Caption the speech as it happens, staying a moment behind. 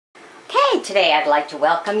Hi, today I'd like to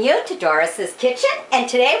welcome you to Doris's Kitchen, and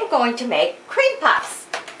today we're going to make cream puffs.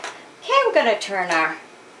 Okay, we're going to turn our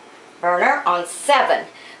burner on 7.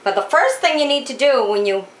 But the first thing you need to do when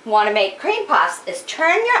you want to make cream puffs is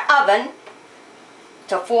turn your oven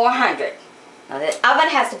to 400. Now the oven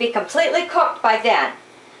has to be completely cooked by then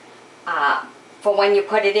for when you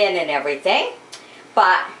put it in and everything.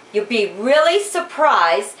 But you'll be really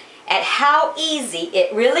surprised at how easy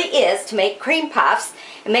it really is to make cream puffs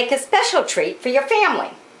and make a special treat for your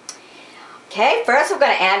family. Okay, first we're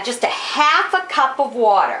going to add just a half a cup of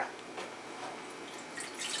water.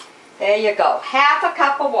 There you go, half a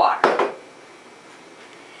cup of water.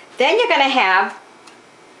 Then you're going to have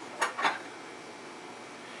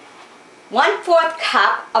 1/4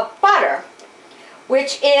 cup of butter,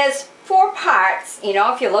 which is 4 parts. You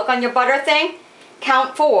know, if you look on your butter thing,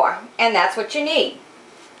 count 4, and that's what you need.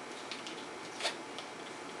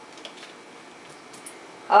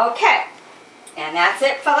 Okay, and that's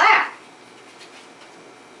it for that.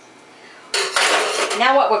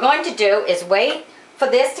 Now what we're going to do is wait for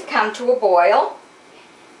this to come to a boil,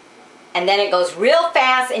 and then it goes real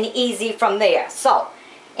fast and easy from there. So,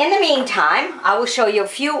 in the meantime, I will show you a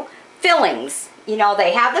few fillings. You know,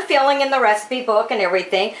 they have the filling in the recipe book and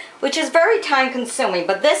everything, which is very time consuming,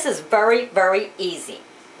 but this is very, very easy.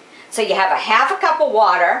 So you have a half a cup of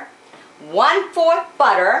water, 1/4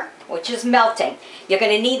 butter, which is melting. You're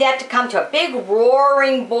going to need that to come to a big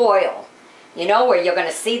roaring boil, you know, where you're going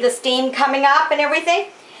to see the steam coming up and everything.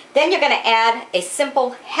 Then you're going to add a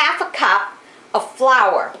simple half a cup of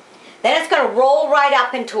flour. Then it's going to roll right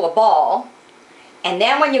up into a ball. And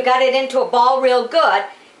then when you got it into a ball real good,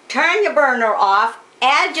 turn your burner off,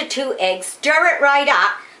 add your 2 eggs, stir it right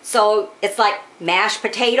up so it's like mashed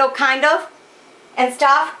potato kind of and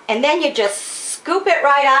stuff. And then you just scoop it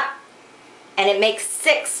right up, and it makes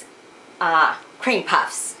 6 cream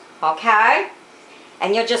puffs, okay?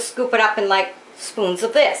 And you'll just scoop it up in like spoons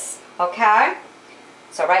of this, okay?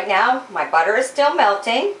 So right now my butter is still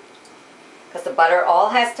melting, because the butter all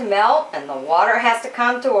has to melt and the water has to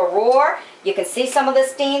come to a roar. You can see some of the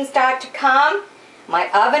steam start to come. My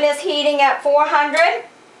oven is heating at 400,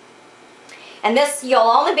 and this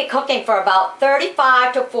you'll only be cooking for about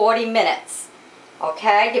 35 to 40 minutes,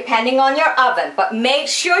 okay, depending on your oven. But make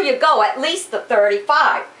sure you go at least the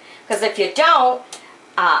 35, because if you don't,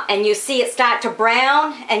 and you see it start to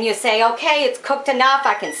brown, and you say, okay, it's cooked enough,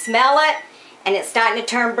 I can smell it, and it's starting to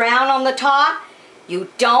turn brown on the top, you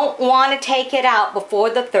don't want to take it out before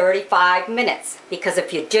the 35 minutes. Because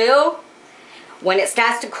if you do, when it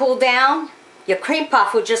starts to cool down, your cream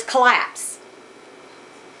puff will just collapse.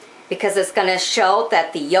 Because it's going to show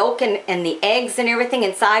that the yolk and the eggs and everything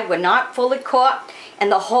inside were not fully cooked,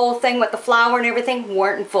 and the whole thing with the flour and everything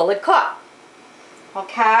weren't fully cooked.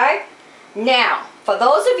 Okay? Now, for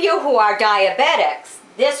those of you who are diabetics,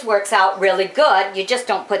 this works out really good. You just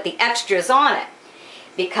don't put the extras on it.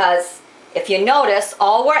 Because if you notice,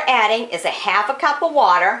 all we're adding is a half a cup of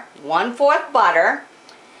water, 1/4 butter,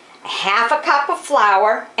 a half a cup of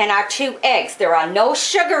flour, and our 2 eggs. There are no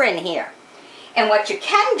sugar in here. And what you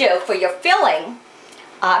can do for your filling,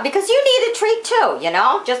 because you need a treat too, you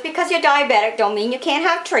know, just because you're diabetic don't mean you can't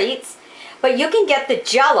have treats, but you can get the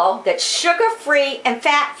Jell-O that's sugar-free and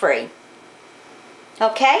fat-free,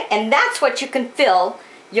 okay, and that's what you can fill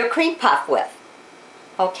your cream puff with,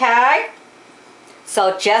 okay?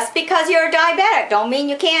 So just because you're a diabetic don't mean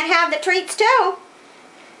you can't have the treats too.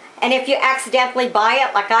 And if you accidentally buy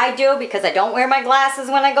it like I do because I don't wear my glasses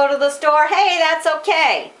when I go to the store, hey, that's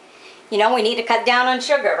okay. You know, we need to cut down on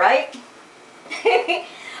sugar, right?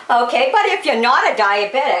 Okay, but if you're not a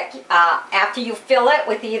diabetic, after you fill it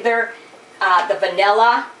with either the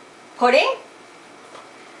vanilla pudding,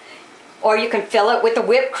 or you can fill it with the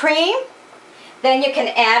whipped cream, then you can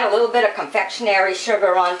add a little bit of confectionery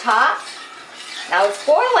sugar on top. Now it's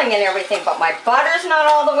boiling and everything, but my butter's not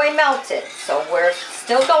all the way melted, so we're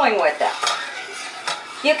still going with it.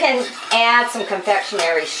 You can add some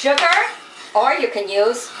confectionery sugar, or you can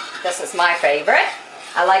use, this is my favorite,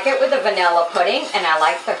 I like it with the vanilla pudding, and I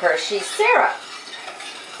like the Hershey's syrup.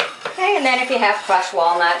 Okay, and then if you have crushed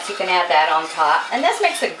walnuts, you can add that on top. And this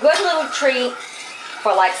makes a good little treat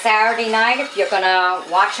for like Saturday night if you're going to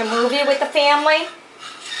watch a movie with the family.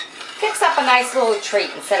 Fix up a nice little treat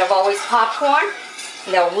instead of always popcorn,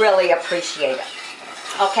 and they'll really appreciate it.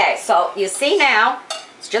 Okay, so you see now,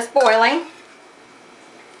 it's just boiling.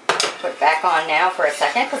 Put it back on now for a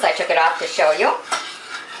second because I took it off to show you.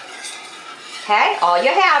 Okay, all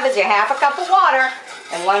you have is your half a cup of water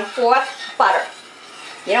and 1/4 butter.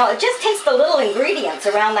 You know, it just takes the little ingredients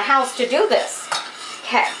around the house to do this.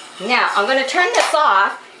 Okay, now I'm going to turn this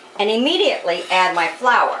off and immediately add my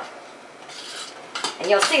flour. And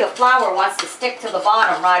you'll see the flour wants to stick to the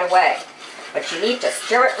bottom right away. But you need to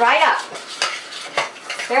stir it right up.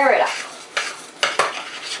 Stir it up.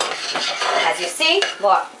 As you see,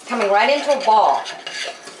 look, it's coming right into a ball.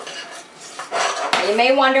 Now you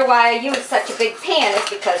may wonder why I use such a big pan. It's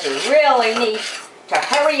because you really need to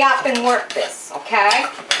hurry up and work this, okay?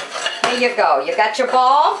 There you go. You got your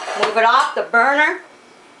ball. Move it off the burner.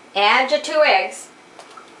 Add your 2 eggs.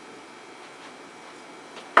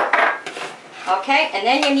 Okay, and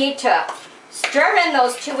then you need to stir in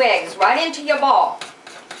those 2 eggs right into your ball.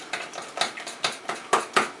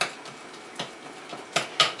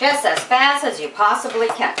 Just as fast as you possibly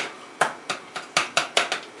can.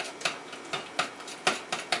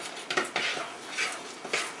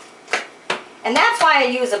 And that's why I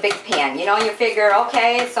use a big pan. You know, you figure,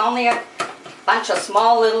 okay, it's only a bunch of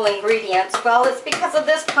small little ingredients. Well, it's because of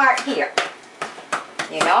this part here.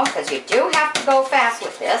 You know, because you do have to go fast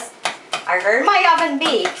with this. I heard my oven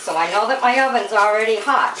beep, so I know that my oven's already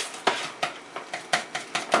hot.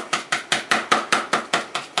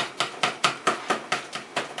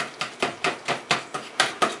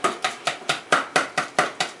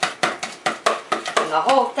 And the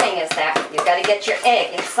whole thing is that you've got to get your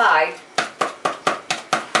egg inside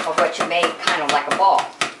of what you made kind of like a ball.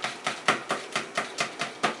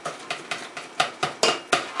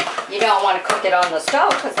 You don't want to cook it on the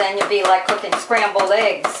stove because then you'll be like cooking scrambled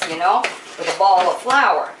eggs, you know, with a ball of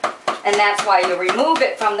flour. And that's why you remove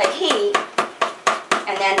it from the heat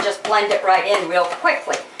and then just blend it right in real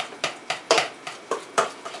quickly.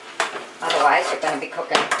 Otherwise, you're going to be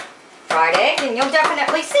cooking fried egg and you'll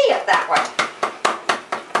definitely see it that way.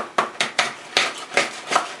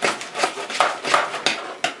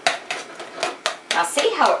 Now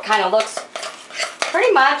see how it kind of looks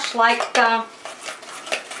pretty much like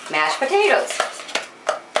mashed potatoes.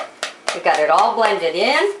 We got it all blended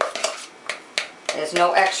in. There's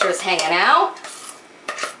no extras hanging out.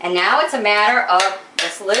 And now it's a matter of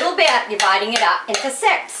this little bit dividing it up into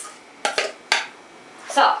 6.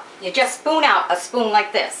 So you just spoon out a spoon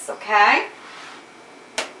like this, okay?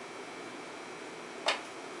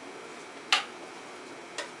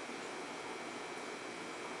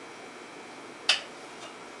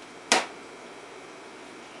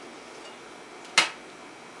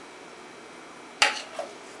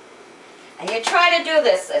 And you try to do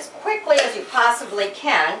this as quickly as you possibly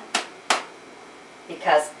can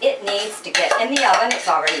because it needs to get in the oven. It's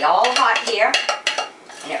already all hot here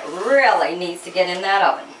and it really needs to get in that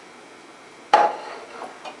oven.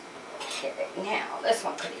 Okay, now this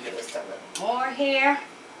one could have used a little more here.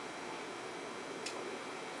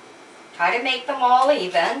 Try to make them all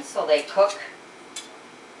even so they cook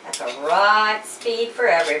at the right speed for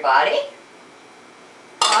everybody.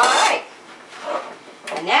 Alright.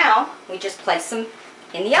 And now we just place them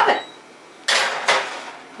in the oven.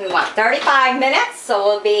 We want 35 minutes, so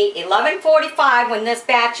it'll be 11:45 when this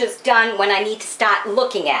batch is done, when I need to start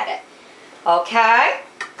looking at it. Okay?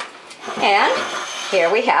 And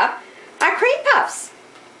here we have our cream puffs.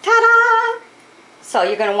 Ta-da! So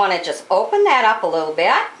you're going to want to just open that up a little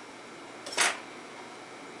bit.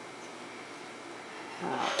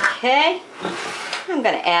 Okay. I'm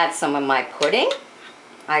going to add some of my pudding.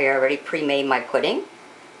 I already pre-made my pudding.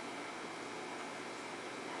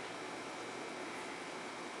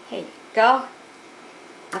 Here you go.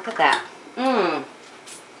 Look at that. Mmm.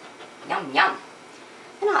 Yum, yum.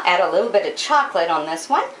 And I'll add a little bit of chocolate on this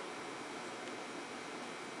one.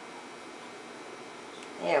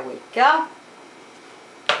 There we go.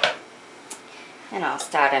 And I'll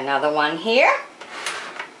start another one here.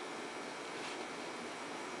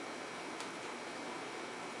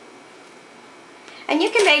 And you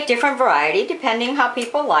can make different variety depending how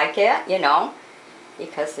people like it, you know.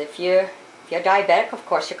 Because if you're diabetic, of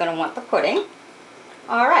course you're going to want the pudding.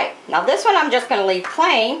 Alright, now this one I'm just going to leave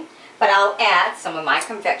plain, but I'll add some of my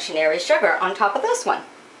confectionery sugar on top of this one.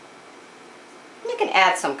 You can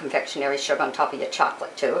add some confectionery sugar on top of your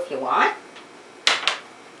chocolate too if you want.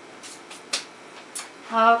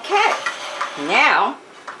 Okay, now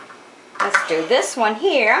let's do this one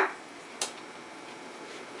here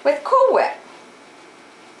with Cool Whip.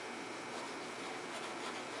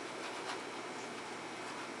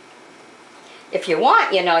 If you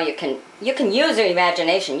want, you know, you can use your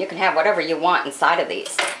imagination. You can have whatever you want inside of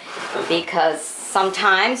these. Because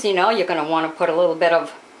sometimes, you know, you're going to want to put a little bit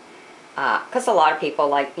of, because a lot of people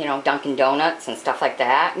like, you know, Dunkin' Donuts and stuff like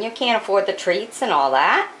that. And you can't afford the treats and all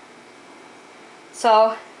that.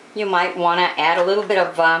 So you might want to add a little bit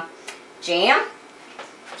of jam.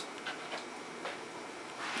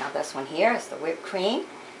 Now this one here is the whipped cream.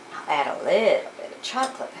 I'll add a little bit of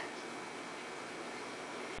chocolate.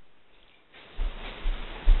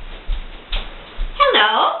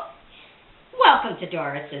 Hello, welcome to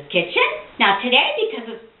Doris's Kitchen. Now today, because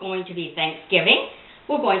it's going to be Thanksgiving,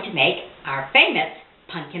 we're going to make our famous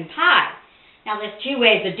pumpkin pie. Now there's two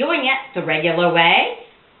ways of doing it, the regular way,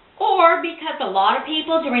 or because a lot of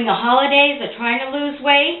people during the holidays are trying to lose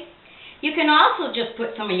weight, you can also just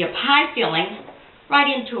put some of your pie fillings right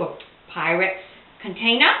into a Pyrex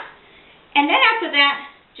container, and then after that,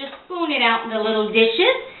 just spoon it out into little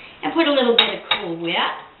dishes and put a little bit of Cool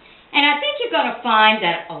Whip. And I think you're going to find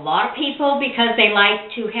that a lot of people, because they like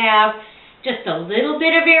to have just a little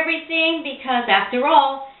bit of everything, because after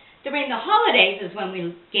all, during the holidays is when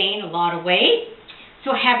we gain a lot of weight.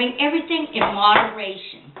 So having everything in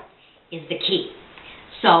moderation is the key.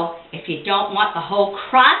 So if you don't want the whole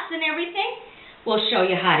crust and everything, we'll show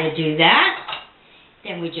you how to do that.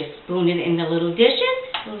 Then we just spoon it in the little dishes,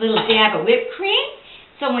 a little dab of whipped cream.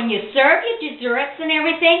 So when you serve your desserts and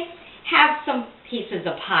everything, have some pieces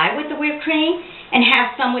of pie with the whipped cream, and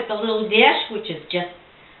have some with the little dish, which is just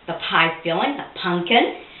the pie filling, the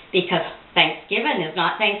pumpkin, because Thanksgiving is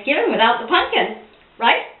not Thanksgiving without the pumpkin,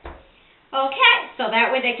 right? Okay, so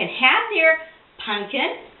that way they can have their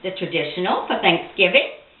pumpkin, the traditional for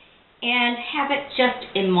Thanksgiving, and have it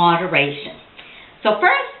just in moderation. So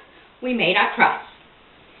first, we made our crust.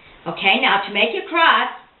 Okay, now to make your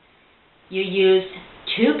crust, you use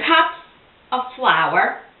 2 cups of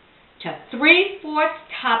flour to 3/4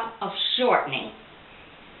 cup of shortening.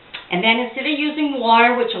 And then instead of using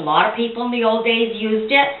water, which a lot of people in the old days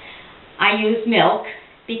used it, I use milk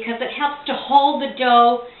because it helps to hold the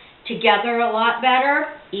dough together a lot better,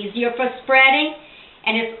 easier for spreading,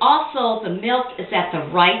 and it's also, the milk is at the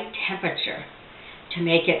right temperature to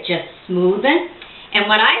make it just smoothen. And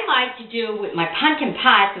what I like to do with my pumpkin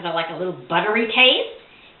pies, because I like a little buttery taste,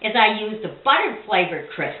 is I use the butter flavored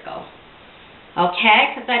Crisco.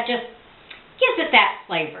 Okay, because that just gives it that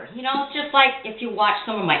flavor. You know, it's just like if you watch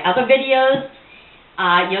some of my other videos,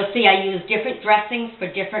 you'll see I use different dressings for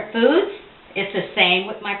different foods. It's the same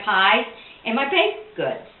with my pies and my baked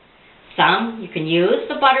goods. Some you can use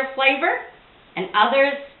the butter flavor, and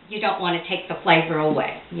others you don't want to take the flavor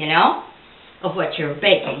away, you know, of what you're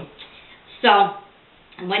baking. So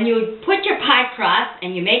when you put your pie crust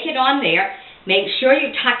and you make it on there, make sure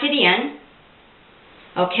you tuck it in.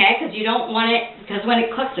 Okay, because you don't want it, because when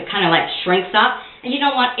it cooks it kind of like shrinks up, and you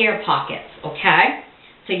don't want air pockets, okay?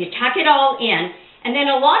 So you tuck it all in, and then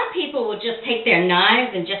a lot of people will just take their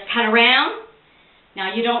knives and just cut around.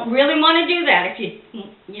 Now you don't really want to do that if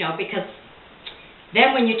you know, because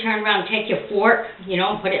then when you turn around and take your fork, you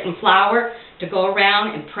know, and put it in flour to go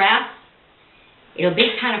around and press, it'll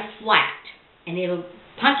be kind of flat, and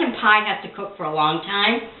pumpkin pie has to cook for a long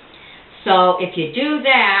time. So if you do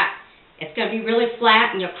that, it's going to be really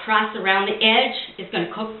flat, and your crust around the edge is going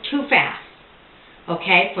to cook too fast,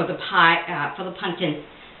 okay, for the pie, for the pumpkin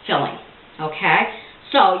filling, okay?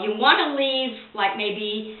 So you want to leave like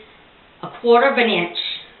maybe 1/4 of an inch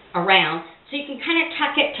around, so you can kind of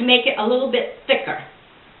tuck it to make it a little bit thicker,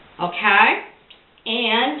 okay?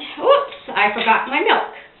 And, oops, I forgot my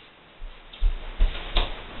milk.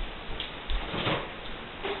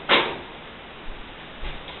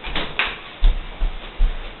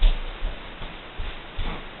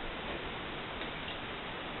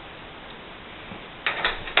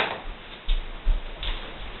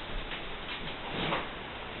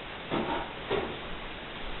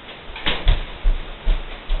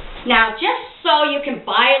 Now, just so you can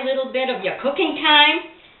buy a little bit of your cooking time,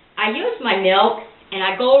 I use my milk and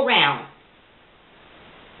I go around.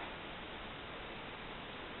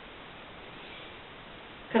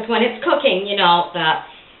 Because when it's cooking, you know,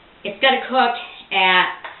 it's got to cook at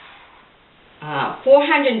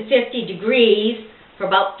 450 degrees for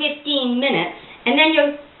about 15 minutes, and then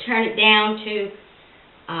you turn it down to,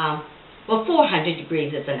 well, 400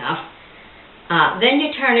 degrees is enough. Then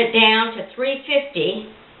you turn it down to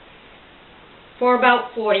 350 for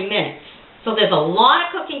about 40 minutes. So there's a lot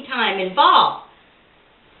of cooking time involved.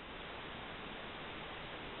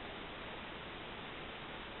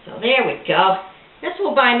 So there we go. This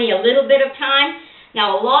will buy me a little bit of time.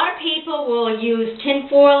 Now a lot of people will use tin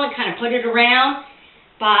foil and kind of put it around,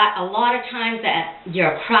 but a lot of times that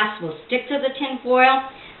your crust will stick to the tin foil.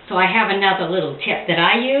 So I have another little tip that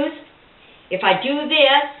I use. If I do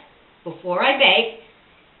this before I bake,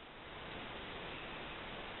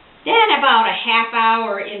 then about a half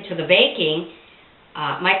hour into the baking,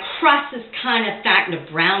 my crust is kind of starting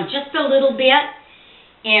to brown just a little bit,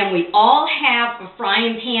 and we all have a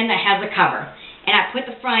frying pan that has a cover, and I put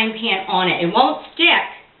the frying pan on it. It won't stick.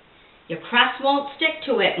 Your crust won't stick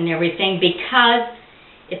to it and everything because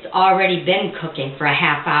it's already been cooking for a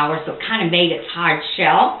half hour, so it kind of made its hard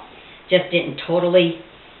shell. just didn't totally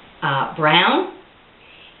brown.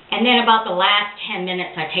 And then about the last 10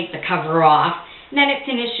 minutes, I take the cover off, and then it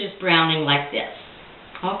finishes browning like this.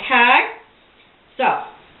 Okay? So,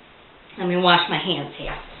 let me wash my hands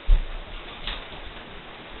here.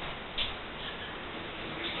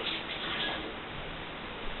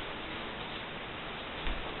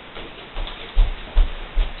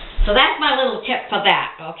 So that's my little tip for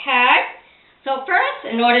that, okay? So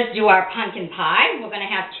first, in order to do our pumpkin pie, we're going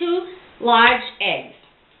to have 2 large eggs.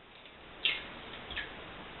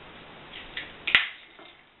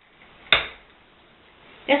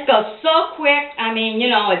 This goes so quick. I mean, you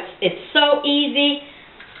know, it's so easy.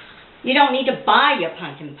 You don't need to buy your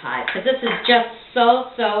pumpkin pie because this is just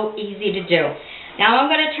so easy to do. Now I'm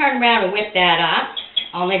going to turn around and whip that up,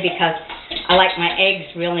 only because I like my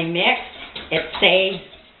eggs really mixed. It saves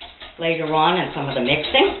later on in some of the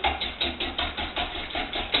mixing.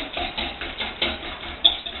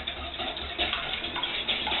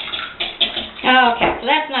 Okay, so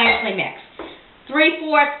that's nicely mixed.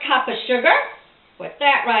 3/4 cup of sugar. Put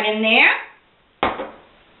that right in there.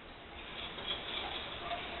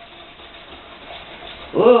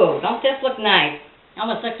 Ooh, don't this look nice?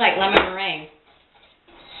 Almost looks like lemon meringue.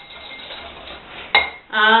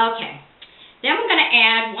 Okay. Then we're going to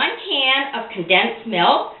add 1 can of condensed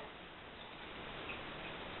milk.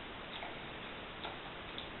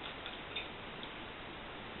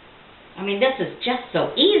 I mean, this is just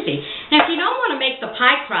so easy. Now, if you don't want to make the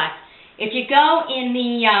pie crust, if you go in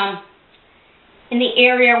the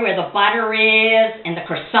area where the butter is and the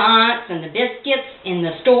croissants and the biscuits in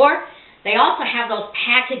the store, they also have those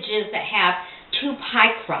packages that have 2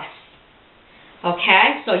 pie crusts.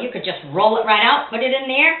 Okay, so you could just roll it right out, put it in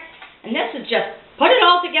there, and this is just put it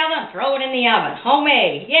all together and throw it in the oven.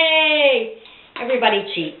 Homemade, yay! Everybody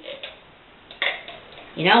cheats.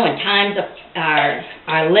 You know, when times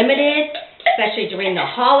are limited, especially during the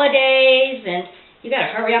holidays, and you got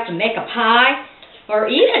to hurry up and make a pie, or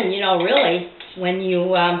even, you know, really, when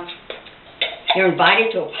you're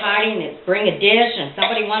invited to a party and they bring a dish and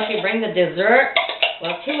somebody wants you to bring the dessert,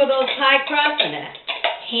 well, 2 of those pie crusts and a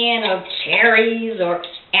can of cherries or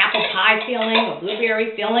apple pie filling or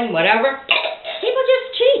blueberry filling, whatever. People just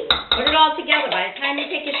cheat. Put it all together. By the time you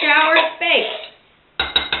take a shower, it's baked.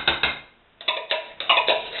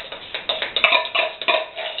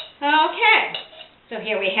 Okay, so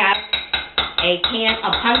here we have a can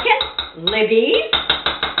of pumpkin, Libby's.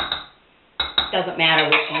 Doesn't matter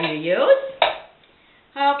which one you use.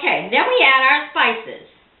 Okay, then we add our spices.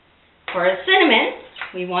 For a cinnamon,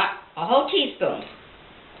 we want a whole teaspoon.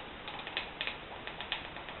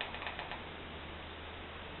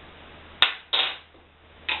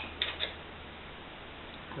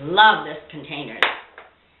 Love this container.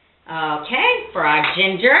 Okay, for our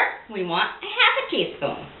ginger, we want a 1/2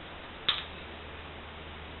 teaspoon.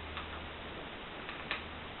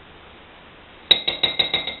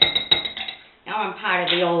 Now I'm part of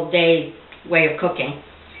the old day way of cooking.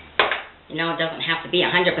 You know, it doesn't have to be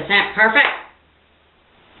 100% perfect.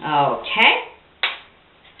 Okay.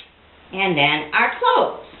 And then our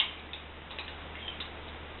cloves.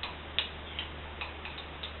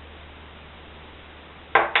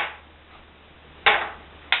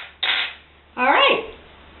 All right.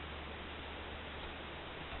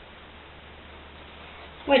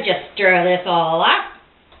 We'll just stir this all up.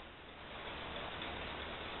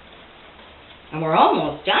 And we're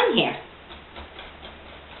almost done here.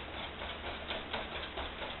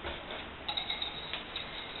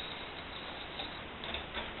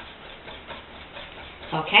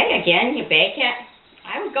 Okay, again, you bake it.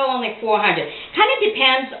 I would go only 400. Kind of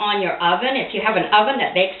depends on your oven. If you have an oven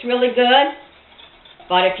that bakes really good,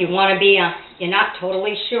 but if you want to be, you're not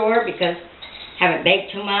totally sure because you haven't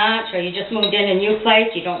baked too much or you just moved in a new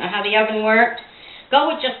place, you don't know how the oven works, go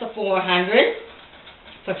with just the 400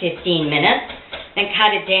 for 15 minutes. Then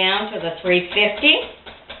cut it down to the 350.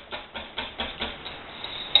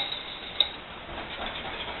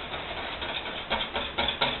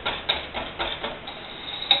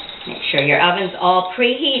 Make sure your oven's all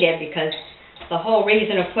preheated because the whole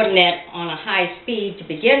reason of putting it on a high speed to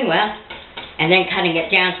begin with and then cutting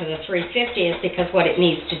it down to the 350 is because what it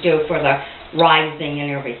needs to do for the rising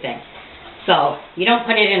and everything. So you don't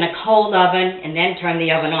put it in a cold oven and then turn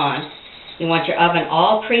the oven on. You want your oven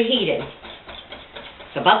all preheated.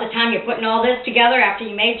 So about the time you're putting all this together after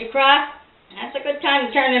you made your crust, that's a good time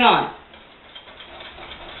to turn it on.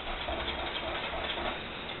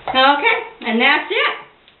 Okay, and that's it.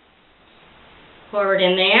 Pour it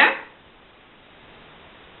in there.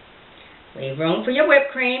 Leave room for your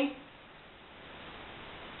whipped cream.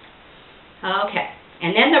 Okay,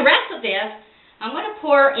 and then the rest of this, I'm going to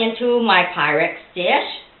pour into my Pyrex dish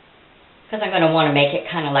because I'm going to want to make it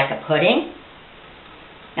kind of like a pudding.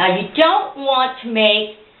 Now you don't want to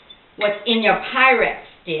make what's in your Pyrex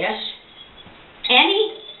dish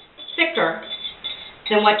any thicker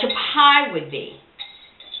than what your pie would be,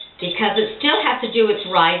 because it still has to do its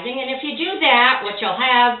rising, and if you do that, what you'll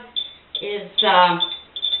have is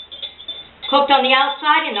cooked on the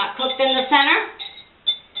outside and not cooked in the center.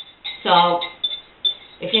 So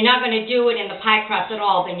if you're not going to do it in the pie crust at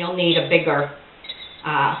all, then you'll need a bigger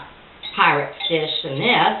Pyrex dish than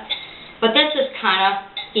this. But this is kind of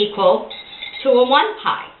equal to a 1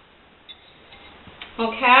 pie.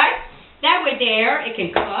 Okay? That way there, it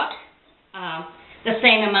can cook the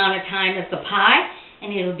same amount of time as the pie,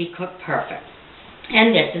 and it'll be cooked perfect.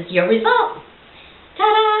 And this is your result.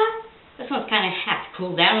 Ta-da! This one's kind of has to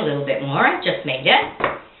cool down a little bit more. I just made it.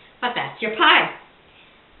 But that's your pie.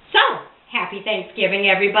 So, happy Thanksgiving,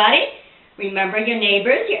 everybody. Remember your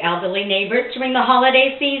neighbors, your elderly neighbors during the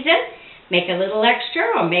holiday season. Make a little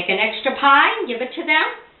extra or make an extra pie and give it to them.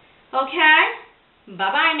 Okay?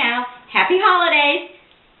 Bye-bye now. Happy holidays.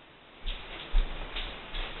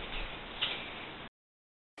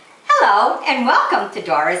 Hello and welcome to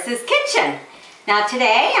Doris's Kitchen. Now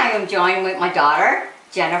today I am joined with my daughter,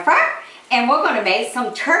 Jennifer, and we're going to make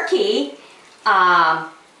some turkey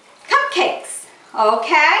cupcakes.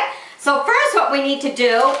 Okay? So first what we need to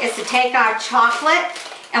do is to take our chocolate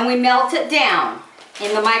and we melt it down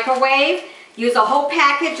in the microwave. Use a whole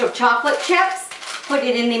package of chocolate chips, put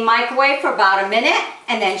it in the microwave for about a minute,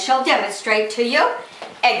 and then she'll demonstrate to you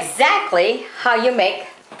exactly how you make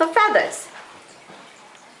the feathers.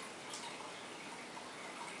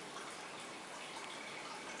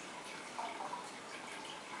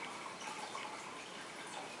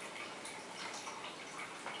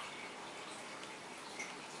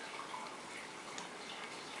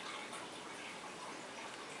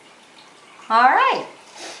 All right,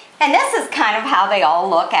 and this is kind of how they all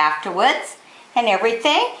look afterwards and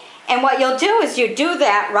everything. And what you'll do is you do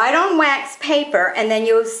that right on wax paper and then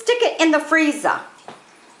you stick it in the freezer.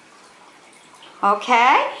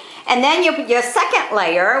 Okay, and then your second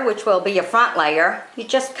layer, which will be your front layer, you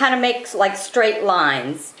just kind of make like straight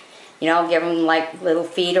lines. You know, give them like little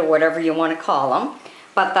feet or whatever you want to call them.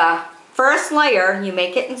 But the first layer, you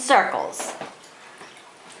make it in circles.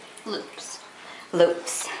 Loops.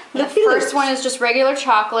 Loops. The first one is just regular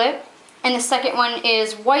chocolate, and the second one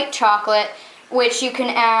is white chocolate, which you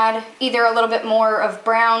can add either a little bit more of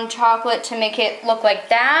brown chocolate to make it look like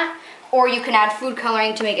that, or you can add food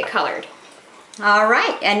coloring to make it colored. All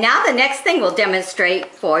right, and now the next thing we'll demonstrate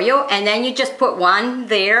for you, and then you just put one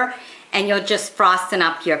there, and you'll just frosting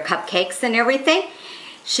up your cupcakes and everything.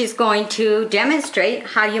 She's going to demonstrate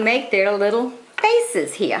how you make their little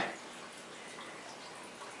faces here.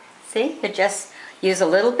 See, you just use a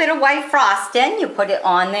little bit of white frosting, you put it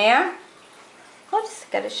on there. Oh,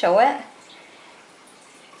 just gotta show it.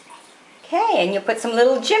 Okay, and you put some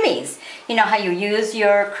little jimmies. You know how you use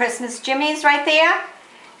your Christmas jimmies right there?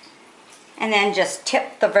 And then just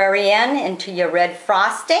tip the very end into your red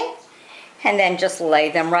frosting. And then just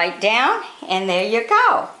lay them right down, and there you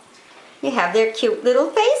go. You have their cute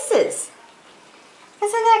little faces.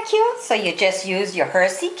 Isn't that cute? So you just use your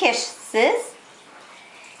Hershey Kisses.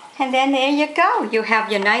 And then there you go. You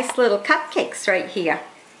have your nice little cupcakes right here.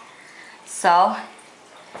 So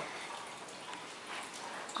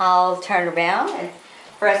I'll turn around and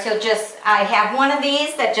first I have one of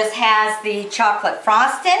these that just has the chocolate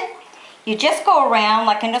frosting. You just go around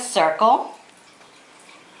like in a circle.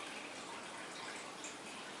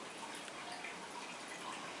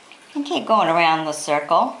 You keep going around the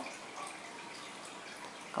circle.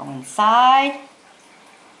 Go inside.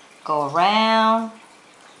 Go around.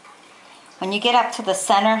 When you get up to the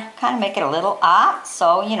center, kind of make it a little up,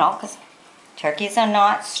 so, you know, because turkeys are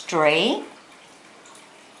not straight.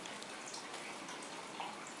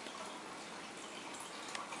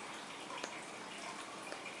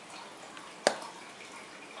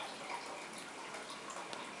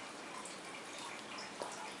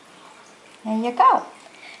 There you go.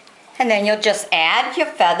 And then you'll just add your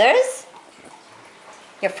feathers,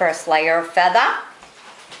 your first layer of feather.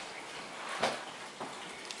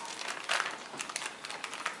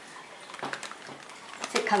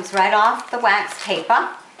 Comes right off the wax paper.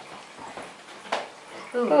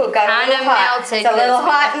 Ooh, got a little hot. It's a little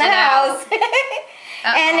hot in the house.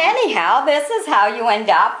 And anyhow, this is how you end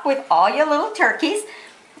up with all your little turkeys.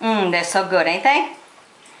 They're so good, ain't they?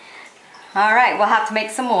 All right, we'll have to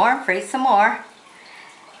make some more, freeze some more.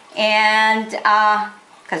 And,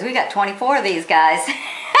 because we got 24 of these guys.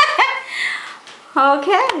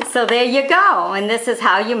 Okay, so there you go. And this is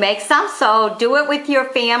how you make some. So do it with your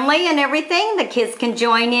family and everything. The kids can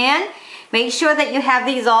join in. Make sure that you have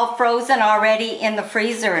these all frozen already in the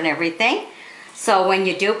freezer and everything. So when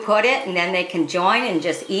you do put it, and then they can join in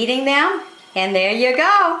just eating them. And there you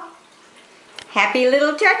go. Happy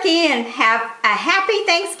little turkey, and have a happy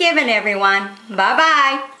Thanksgiving, everyone.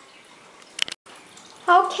 Bye-bye.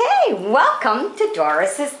 Okay, welcome to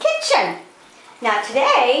Doris's Kitchen. Now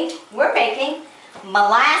today, we're making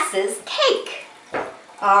molasses cake.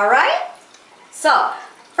 All right, so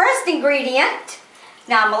first ingredient.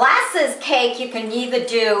 Now molasses cake you can either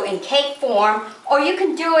do in cake form or you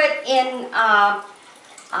can do it in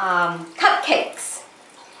cupcakes,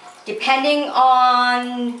 depending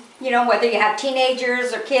on, you know, whether you have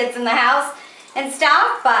teenagers or kids in the house and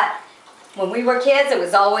stuff. But when we were kids, it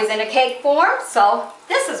was always in a cake form, so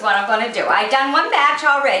this is what I'm going to do. I've done one batch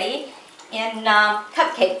already in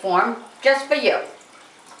cupcake form just for you.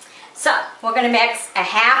 So we're going to mix a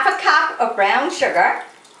half a cup of brown sugar.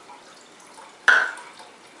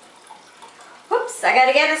 Whoops, I got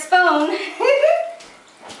to get a spoon.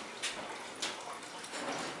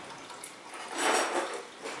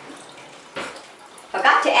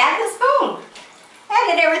 Forgot to add the spoon.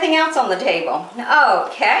 Added everything else on the table.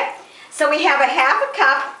 Okay, so we have a half a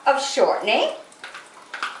cup of shortening.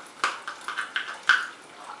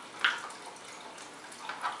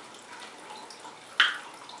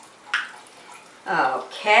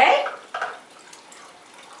 Okay,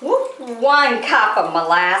 1 cup of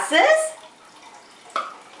molasses.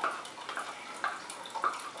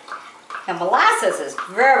 And molasses is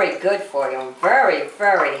very good for you and very,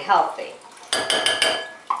 very healthy.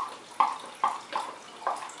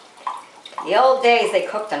 The old days they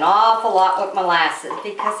cooked an awful lot with molasses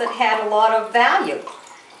because it had a lot of value.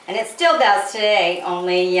 And it still does today,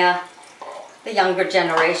 only the younger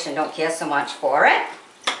generation don't care so much for it.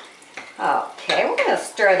 Okay, we're going to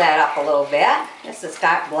stir that up a little bit just to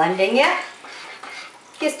start blending it.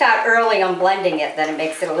 If you start early on blending it, then it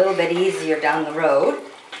makes it a little bit easier down the road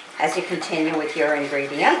as you continue with your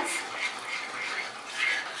ingredients.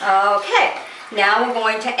 Okay, now we're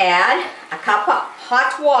going to add a cup of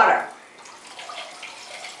hot water.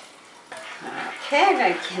 Okay, I'm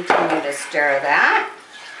going to continue to stir that.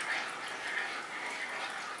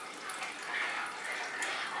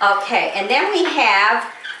 Okay, and then we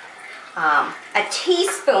have a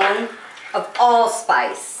teaspoon of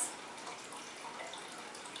allspice.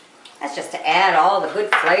 That's just to add all the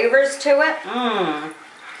good flavors to it.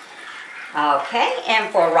 Okay, and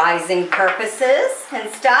for rising purposes and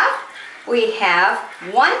stuff, we have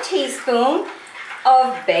 1 teaspoon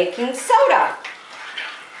of baking soda.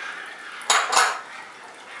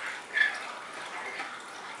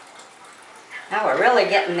 Now we're really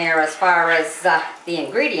getting there as far as the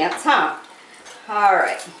ingredients, huh? All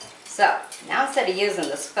right. So, now instead of using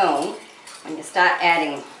the spoon, when you start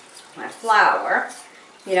adding my flour,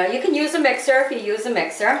 you know, you can use a mixer if you use a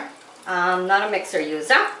mixer. I'm not a mixer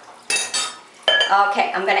user.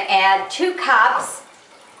 Okay, I'm going to add 2 cups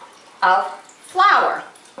of flour.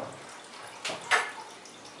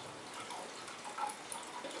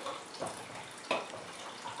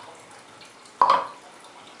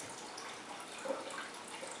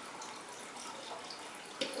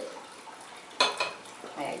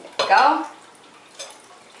 There you go.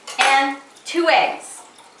 And 2 eggs.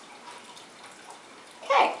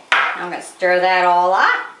 Okay, I'm going to stir that all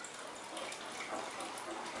up.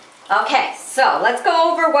 Okay, so let's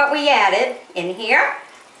go over what we added in here.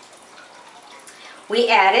 We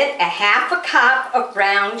added a half a cup of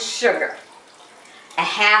brown sugar, a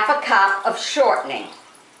half a cup of shortening,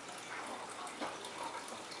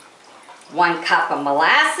 1 cup of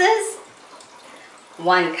molasses,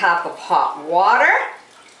 1 cup of hot water,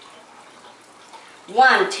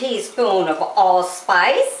 1 teaspoon of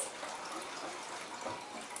allspice,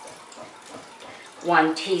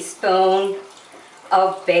 1 teaspoon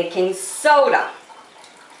of baking soda.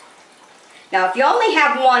 Now if you only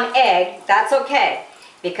have 1 egg, that's okay,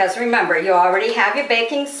 because remember, you already have your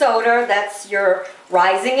baking soda, that's your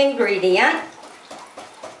rising ingredient.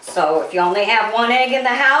 So if you only have 1 egg in the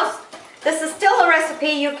house, this is still a recipe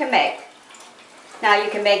you can make. Now you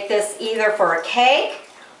can make this either for a cake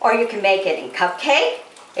or you can make it in cupcake.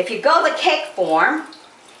 If you go the cake form,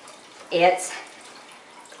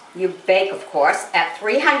 you bake, of course, at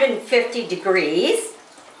 350 degrees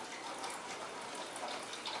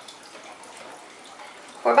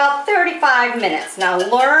for about 35 minutes. Now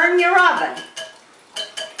learn your oven.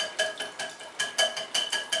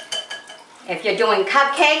 If you're doing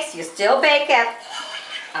cupcakes, you still bake at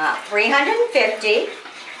 350,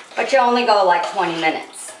 but you only go like 20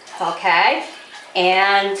 minutes, okay?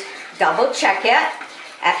 and double check it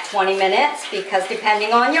at 20 minutes because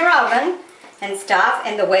depending on your oven and stuff,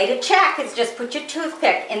 and the way to check is just put your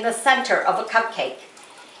toothpick in the center of a cupcake.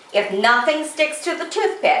 If nothing sticks to the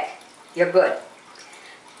toothpick, you're good.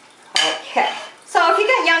 Okay, so if you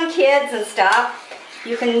got young kids and stuff,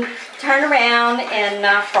 you can turn around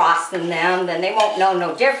and frost in them, then they won't know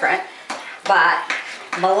no different. But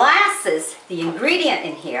molasses, the ingredient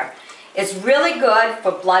in here, is really good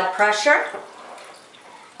for blood pressure.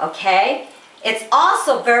 Okay, it's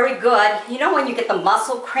also very good, you know when you get the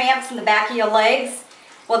muscle cramps in the back of your legs?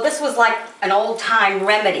 Well, this was like an old-time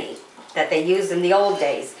remedy that they used in the old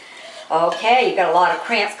days. Okay, you got a lot of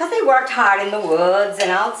cramps because they worked hard in the woods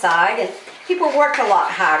and outside, and people worked a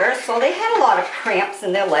lot harder, so they had a lot of cramps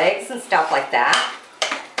in their legs and stuff like that.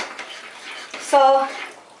 So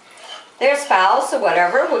their spouse or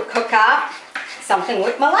whatever would cook up something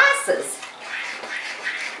with molasses.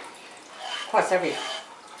 Of course, every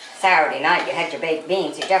Saturday night you had your baked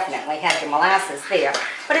beans, you definitely had your molasses there.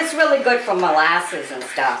 But it's really good for molasses and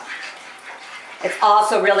stuff. It's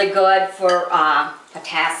also really good for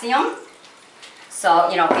potassium. So,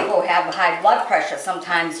 you know, people who have high blood pressure,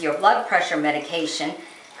 sometimes your blood pressure medication,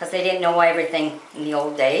 because they didn't know everything in the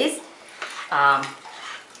old days,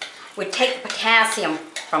 would take potassium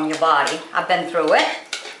from your body. I've been through it.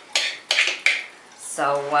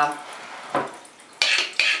 So,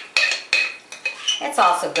 it's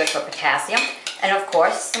also good for potassium. And of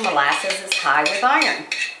course, the molasses is high with iron.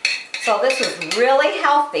 So this was really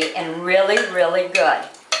healthy and really, really good.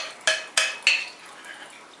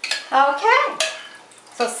 Okay,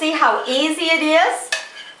 so see how easy it is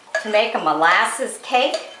to make a molasses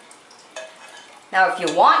cake? Now if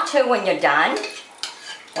you want to when you're done,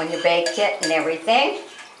 when you bake it and everything,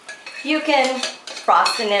 you can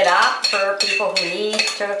frosten it up for people who need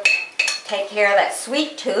to take care of that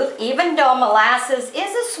sweet tooth, even though molasses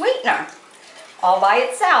is a sweetener all by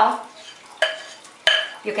itself.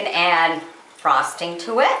 You can add frosting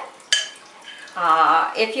to it.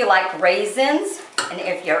 If you like raisins, and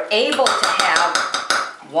if you're able to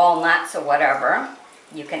have walnuts or whatever,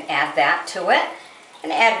 you can add that to it,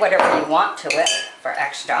 and add whatever you want to it for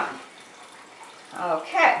extra.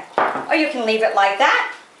 Okay, or you can leave it like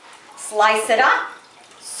that, slice it up,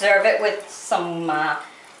 serve it with some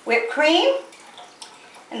whipped cream,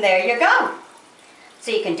 and there you go.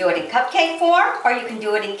 So you can do it in cupcake form, or you can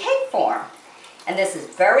do it in cake form. And this is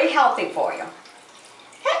very healthy for you.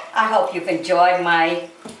 Okay, I hope you've enjoyed my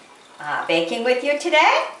baking with you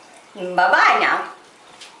today. Bye-bye now.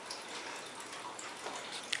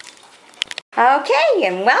 Okay,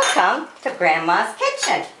 and welcome to Grandma's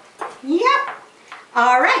Kitchen. Yep.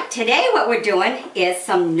 All right, today what we're doing is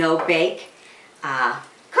some no-bake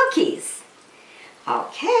cookies.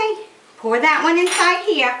 Okay, pour that one inside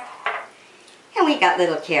here. And we got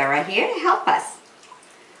little Kara here to help us.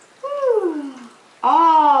 Ooh,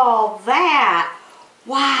 all that.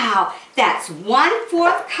 Wow, that's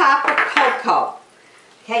 1/4 cup of cocoa.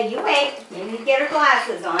 Okay, you wait. You need to get her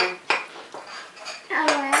glasses on.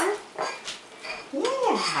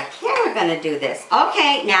 Yeah, Kara's gonna do this.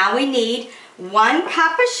 Okay, now we need 1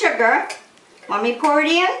 cup of sugar. Want me to pour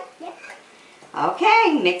it in? Yep.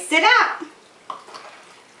 Okay, mix it up.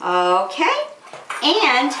 Okay,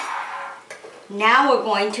 and now we're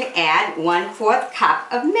going to add 1/4 cup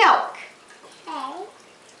of milk.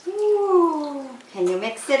 Okay. Ooh, can you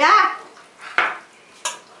mix it up?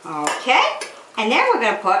 Okay, and then we're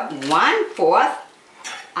going to put 1/4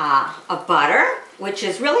 of butter, which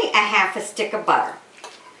is really a 1/2 stick of butter.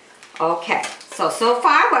 Okay, so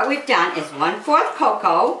far what we've done is 1/4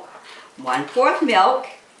 cocoa, 1/4 milk,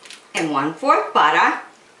 and 1/4 butter,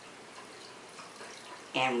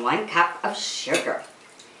 and 1 cup of sugar.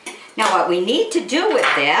 Now what we need to do with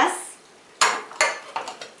this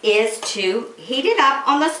is to heat it up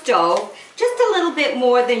on the stove just a little bit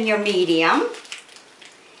more than your medium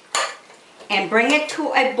and bring it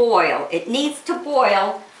to a boil. It needs to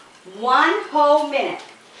boil 1 whole minute.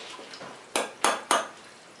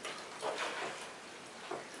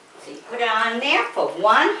 So you put it on there for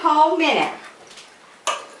 1 whole minute.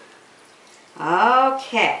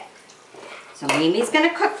 Okay, so Mimi's going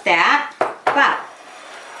to cook that, but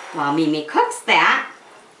while Mimi cooks that,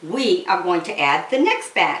 we are going to add the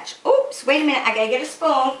next batch. Oops, wait a minute, I gotta get a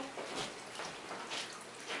spoon.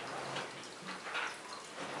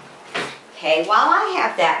 Okay, while I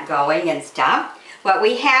have that going and stuff, what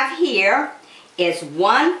we have here is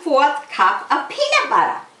 1/4 cup of peanut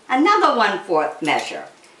butter. Another 1/4 measure.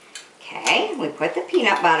 Okay, we put the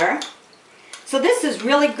peanut butter. So this is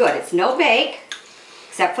really good. It's no bake,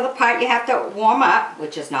 except for the part you have to warm up,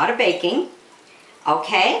 which is not a baking.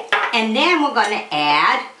 Okay, and then we're going to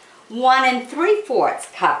add 1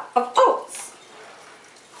 3/4 cup of oats.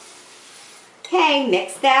 Okay,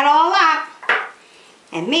 mix that all up.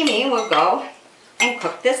 And Mimi will go and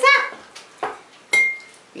cook this up.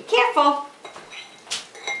 Be careful.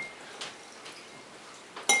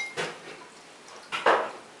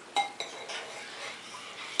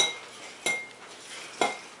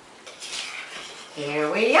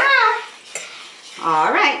 Here we are.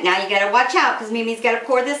 All right, now you gotta watch out because Mimi's gotta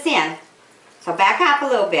pour this in. So back up a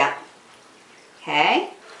little bit.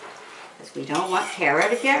 Okay? Because we don't want Kara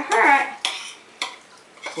to get hurt.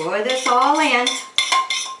 Pour this all in.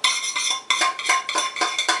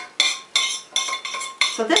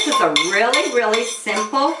 So this is a really, really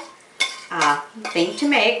simple thing to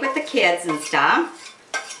make with the kids and stuff.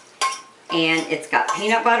 And it's got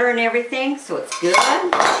peanut butter and everything, so it's good.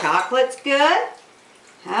 The chocolate's good.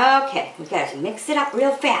 Okay, we gotta mix it up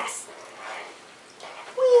real fast.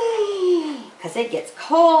 Whee! Because it gets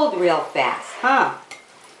cold real fast, huh?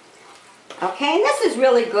 Okay, and this is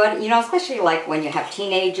really good, you know, especially like when you have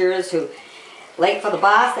teenagers who late for the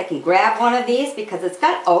bus, they can grab one of these because it's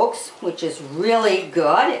got oats, which is really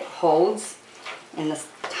good. It holds in the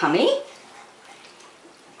tummy.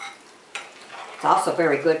 It's also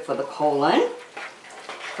very good for the colon,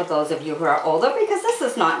 for those of you who are older, because this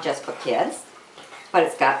is not just for kids. But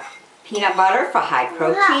it's got peanut butter for high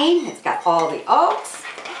protein. It's got all the oats.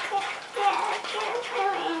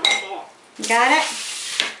 You got it?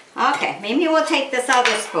 Okay, maybe we'll take this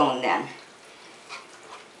other spoon then.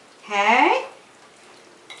 Okay.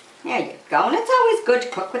 There you go. And it's always good to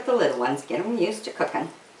cook with the little ones. Get them used to cooking.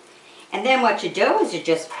 And then what you do is you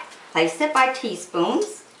just place it by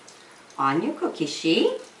teaspoons on your cookie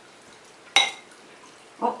sheet.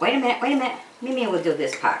 Oh, wait a minute, wait a minute. Mimi will do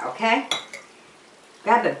this part, okay?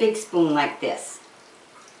 Grab a big spoon like this.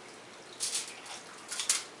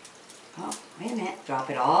 Oh, wait a minute. Drop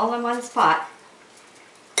it all in one spot.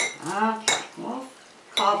 Okay, we'll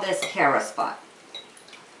call this Kara spot.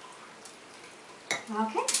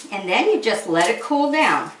 Okay, and then you just let it cool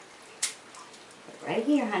down. Put it right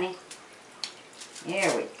here, honey.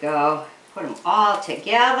 There we go. Put them all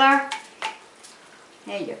together.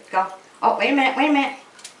 There you go. Oh, wait a minute, wait a minute.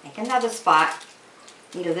 Make another spot.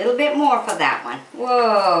 Need a little bit more for that one.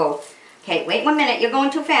 Whoa. Okay, wait 1 minute. You're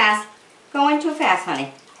going too fast. Going too fast,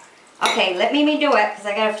 honey. Okay, let Mimi do it because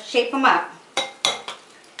I got to shape them up.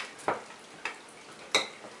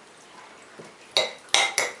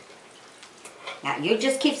 Now, you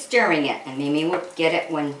just keep stirring it and Mimi will get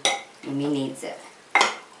it when Mimi needs it.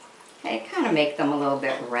 Okay, kind of make them a little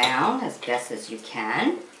bit round as best as you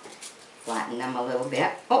can. Flatten them a little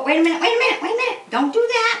bit. Oh, wait a minute, wait a minute, wait a minute. Don't do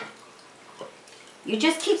that. You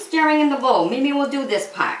just keep stirring in the bowl. Mimi will do this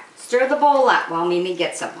part. Stir the bowl up while Mimi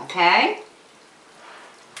gets them, okay?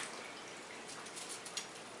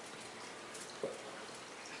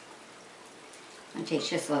 I'll take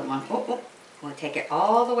this little one. Oh, oh. We'll take it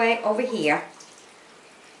all the way over here.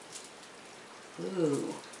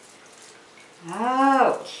 Ooh.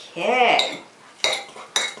 Okay.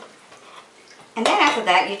 And then after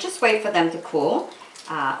that, you just wait for them to cool.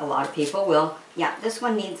 A lot of people will, yeah, this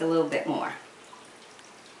one needs a little bit more.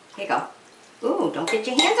 Here you go. Ooh, don't get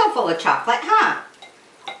your hands all full of chocolate, huh?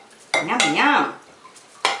 Yum, yum.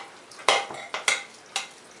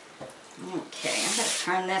 Okay, I'm going to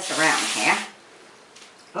turn this around here.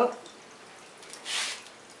 Oh.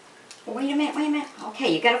 Wait a minute, wait a minute.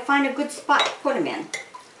 Okay, you got to find a good spot to put them in.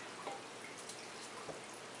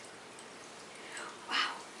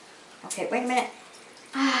 Wow. Okay, wait a minute.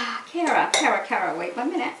 Kara, wait 1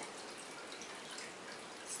 minute.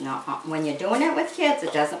 It's not, when you're doing it with kids,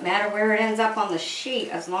 it doesn't matter where it ends up on the sheet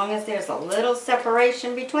as long as there's a little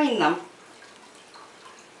separation between them.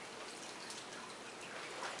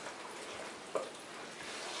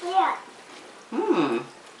 Yeah.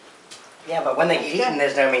 Yeah, but when they get eaten,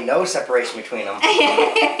 there's going to be no separation between them.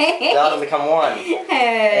 They all become one.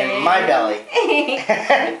 In my belly.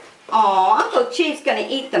 Oh, Uncle Chief's going to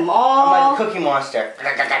eat them all. I'm like a cookie monster.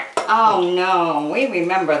 Oh no, we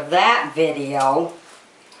remember that video.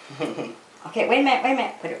 Okay, wait a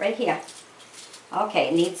minute. Put it right here. Okay,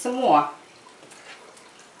 it needs some more.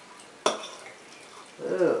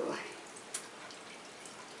 Ooh.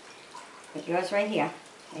 Put yours right here.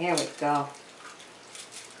 There we go.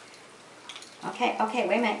 Okay,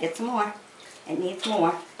 wait a minute. Get some more. It needs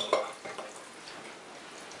more.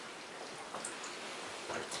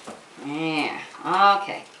 Yeah,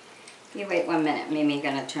 okay. You wait 1 minute. Mimi's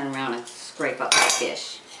going to turn around and scrape up the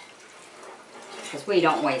fish. Because we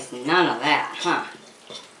don't waste none of that, huh?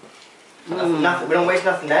 Nothing. We don't waste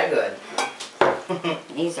nothing that good.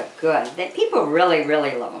 These are good. People really,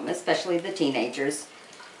 really love them, especially the teenagers.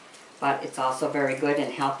 But it's also very good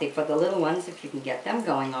and healthy for the little ones if you can get them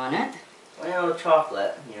going on it. Well,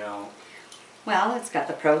 chocolate, you know. Well, it's got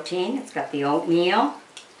the protein, it's got the oatmeal.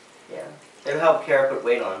 Yeah. It'll help Kara put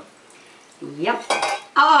weight on. Yep.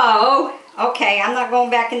 Oh, okay, I'm not going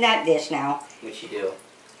back in that dish now. Which you do.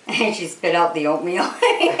 And she spit out the oatmeal.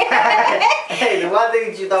 Hey, the one thing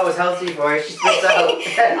that you thought was healthy for her, she spits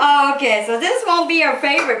out. Okay, so this won't be her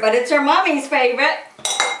favorite, but it's her mommy's favorite.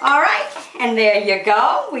 All right, and there you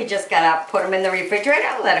go. We just gotta put them in the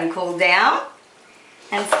refrigerator, let them cool down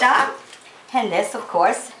and stuff. And this, of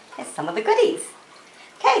course, is some of the goodies.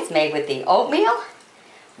 Okay, it's made with the oatmeal,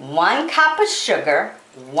 1 cup of sugar,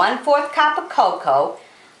 1/4 cup of cocoa,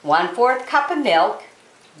 1/4 cup of milk,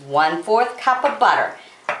 1/4 cup of butter.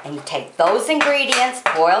 And you take those ingredients,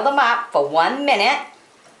 boil them up for 1 minute.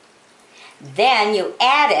 Then you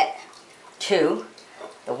add it to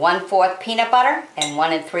the 1/4 peanut butter and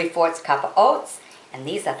 1 3/4 cup of oats. And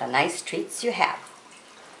these are the nice treats you have.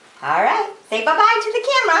 All right, say bye-bye to the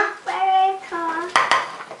camera. Very cool.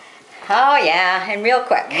 Oh yeah, and real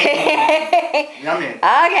quick. Yummy.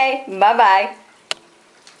 Okay, bye-bye.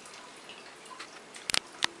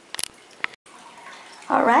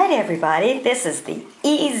 All right, everybody, this is the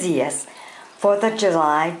easiest 4th of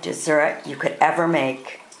July dessert you could ever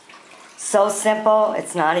make. So simple,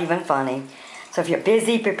 it's not even funny. So if you're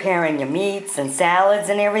busy preparing your meats and salads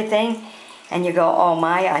and everything, and you go, oh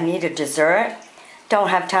my, I need a dessert, don't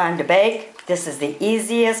have time to bake, this is the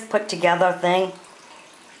easiest put together thing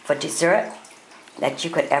for dessert that you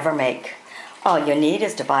could ever make. All you need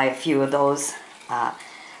is to buy a few of those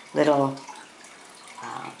little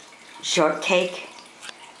shortcake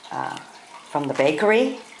from the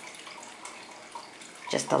bakery.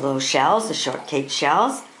 Just the little shells, the shortcake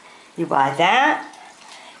shells. You buy that.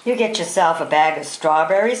 You get yourself a bag of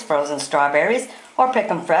strawberries, frozen strawberries, or pick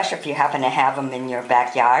them fresh if you happen to have them in your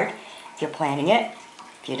backyard, if you're planting it.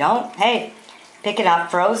 If you don't, hey, pick it up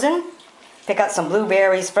frozen. Pick out some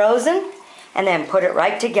blueberries frozen, and then put it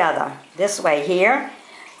right together. This way here,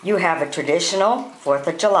 you have a traditional 4th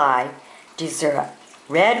of July dessert.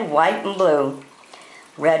 Red, white, and blue.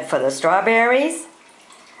 Red for the strawberries,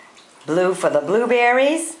 blue for the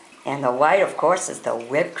blueberries, and the white, of course, is the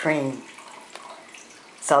whipped cream.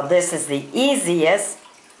 So this is the easiest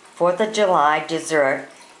 4th of July dessert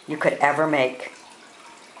you could ever make.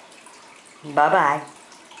 Bye-bye.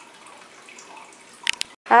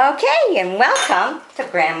 Okay, and welcome to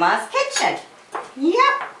Grandma's Kitchen.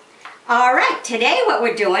 Yep. All right, today what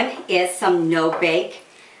we're doing is some no-bake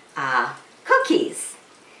cookies.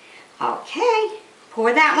 Okay,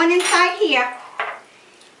 pour that one inside here.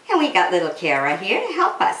 And we got little Kara here to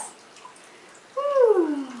help us.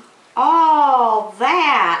 Ooh, all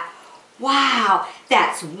that. Wow,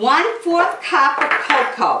 that's 1/4 cup of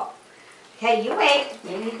cocoa. Okay, you wait.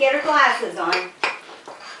 You need to get her glasses on.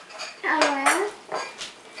 Oh,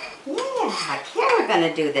 Yeah, Kara's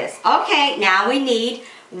gonna do this. Okay, now we need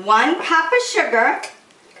 1 cup of sugar.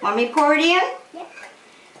 Want me to pour it in? Yep.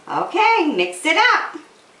 Okay, mix it up.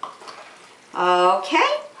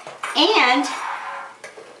 Okay, and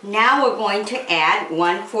now we're going to add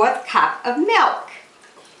 1/4 cup of milk.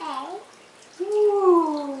 Okay.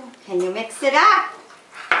 Ooh, can you mix it up?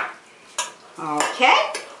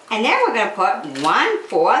 Okay, and then we're going to put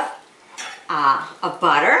 1/4 of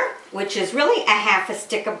butter, which is really a half a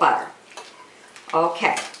stick of butter.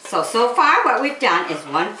 Okay, so far what we've done is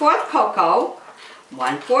 1/4 cocoa,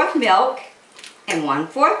 1/4 milk, and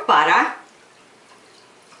 1/4 butter,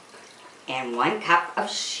 and 1 cup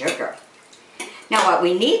of sugar. Now what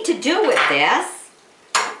we need to do with this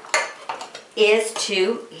is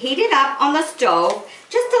to heat it up on the stove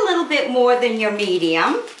just a little bit more than your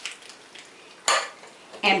medium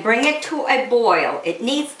and bring it to a boil. It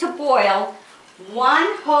needs to boil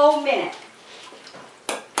 1 whole minute.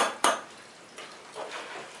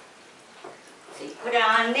 So you put it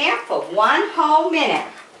on there for 1 whole minute.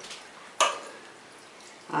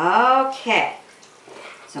 Okay.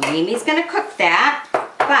 So Mimi's going to cook that,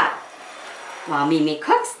 but while Mimi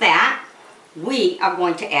cooks that, we are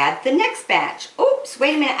going to add the next batch. Oops,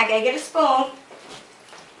 wait a minute, I gotta get a spoon.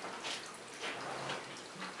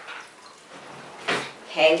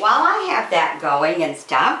 Okay, while I have that going and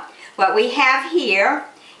stuff, what we have here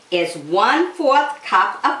is 1/4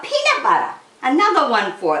 cup of peanut butter. Another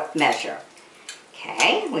 1/4 measure.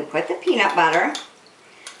 Okay, we put the peanut butter.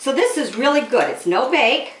 So this is really good. It's no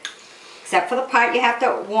bake, except for the part you have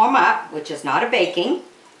to warm up, which is not a baking.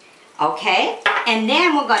 Okay, and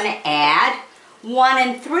then we're going to add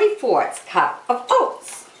 1 3/4 cup of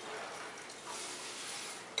oats.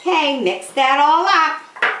 Okay, mix that all up.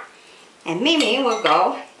 And Mimi will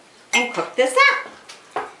go and cook this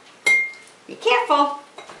up. Be careful.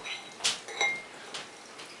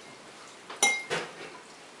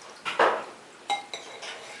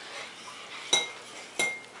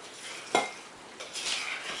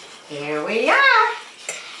 Here we are.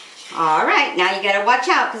 All right, now you gotta watch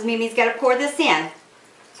out because Mimi's gotta pour this in.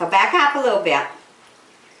 So back up a little bit.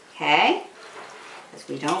 Okay? Because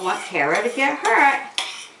we don't want Kara to get hurt.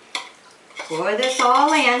 Pour this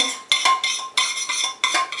all in.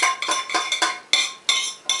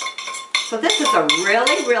 So this is a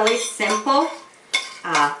really, really simple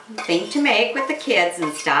thing to make with the kids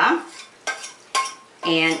and stuff.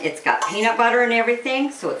 And it's got peanut butter and everything,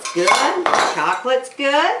 so it's good. The chocolate's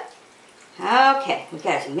good. Okay, we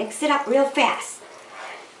gotta mix it up real fast.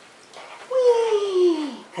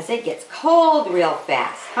 Whee! Because it gets cold real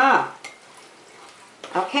fast, huh?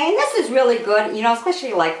 Okay, and this is really good, you know,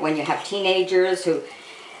 especially like when you have teenagers who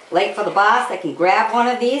late for the bus, they can grab one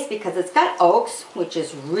of these because it's got oats, which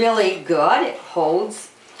is really good. It holds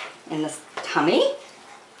in the tummy.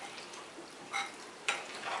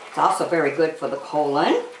 It's also very good for the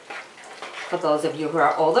colon, for those of you who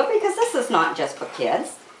are older, because this is not just for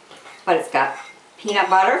kids. But it's got peanut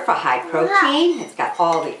butter for high protein. It's got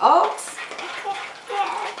all the oats.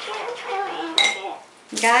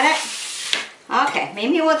 You got it? Okay,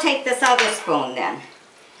 maybe we'll take this other spoon then.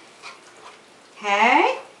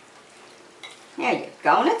 Okay. There you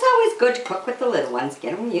go. And it's always good to cook with the little ones.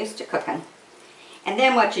 Get them used to cooking. And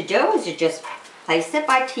then what you do is you just place it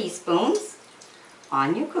by teaspoons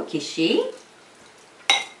on your cookie sheet.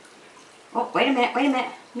 Oh, wait a minute, wait a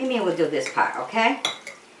minute. Mimi will do this part, okay?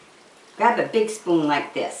 Grab a big spoon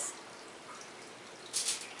like this.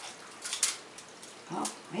 Oh,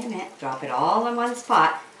 wait a minute. Drop it all in one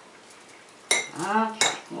spot.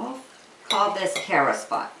 Okay, we'll call this Kara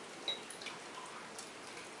spot.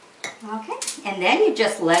 Okay, and then you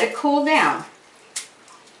just let it cool down.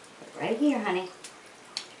 Put it right here, honey.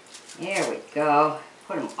 There we go.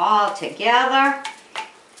 Put them all together.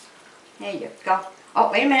 There you go.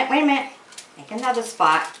 Oh, wait a minute, wait a minute. Make another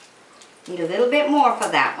spot. Need a little bit more for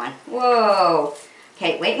that one. Whoa.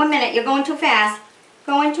 Okay, wait 1 minute. You're going too fast.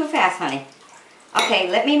 Going too fast, honey. Okay,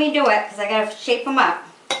 let Mimi do it because I got to shape them up.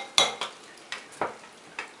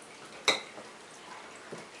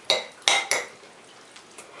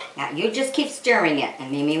 Now, you just keep stirring it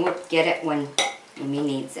and Mimi will get it when Mimi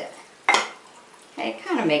needs it. Okay,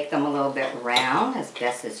 kind of make them a little bit round as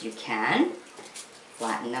best as you can.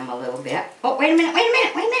 Flatten them a little bit. Oh, wait a minute, wait a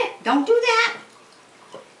minute, wait a minute. Don't do that.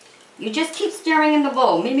 You just keep stirring in the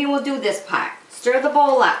bowl. Mimi will do this part. Stir the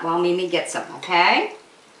bowl up while Mimi gets them, okay?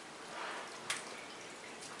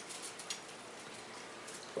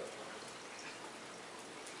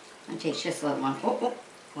 I'll take just a little one. Oh, oh.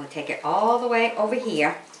 We'll take it all the way over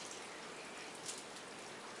here.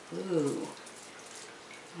 Ooh.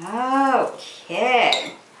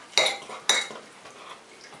 Okay.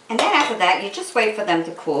 And then after that, you just wait for them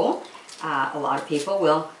to cool. A lot of people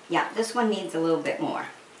will, yeah, this one needs a little bit more.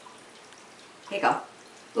 Here you go.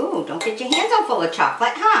 Ooh, don't get your hands all full of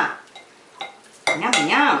chocolate, huh? Yum,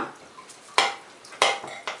 yum.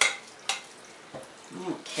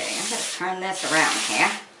 Okay, I'm going to turn this around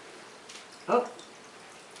here. Oh.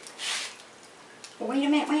 Oh, wait a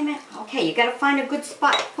minute, wait a minute. Okay, you got to find a good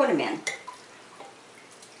spot to put them in.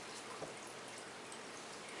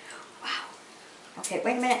 Wow. Okay,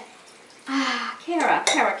 wait a minute. Ah,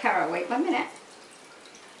 Kara, wait 1 minute.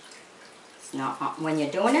 Now, when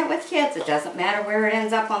you're doing it with kids, it doesn't matter where it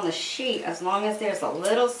ends up on the sheet as long as there's a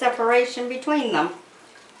little separation between them.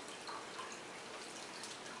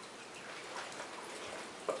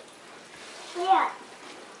 Yeah.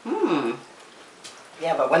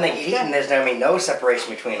 Yeah, but when they get eaten, there's going to be no separation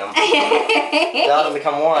between them. They all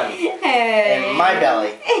become one. In my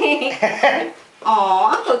belly.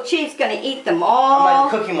 Oh, Uncle Chief's going to eat them all. I'm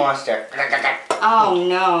like a Cookie Monster. Oh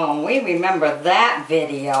no, we remember that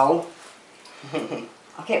video.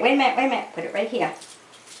 Okay, wait a minute. Put it right here.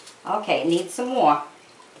 Okay, need some more.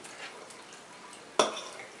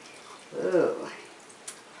 Ooh.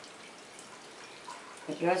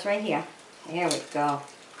 Put yours right here. There we go.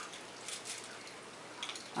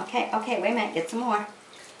 Okay, wait a minute. Get some more.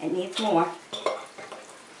 It needs more.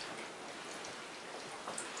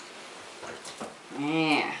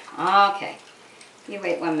 Yeah, okay. You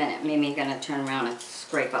wait 1 minute. Mimi's gonna turn around and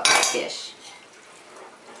scrape up the dish.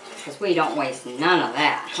 Because we don't waste none of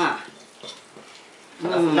that, huh?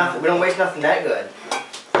 Nothing. We don't waste nothing that good.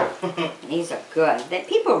 These are good.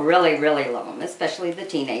 People really, really love them, especially the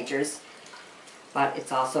teenagers. But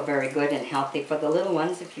it's also very good and healthy for the little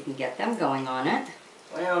ones if you can get them going on it.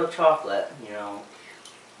 Well, chocolate, you know.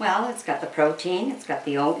 Well, it's got the protein, it's got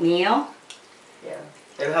the oatmeal. Yeah.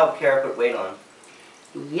 It'll help Kara put weight on.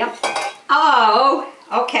 Yep. Oh,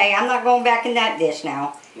 okay, I'm not going back in that dish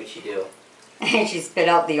now. Which you do. And she spit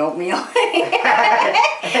out the oatmeal.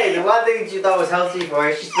 Hey, the one thing that you thought was healthy for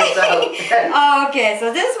her, she spits out. Okay,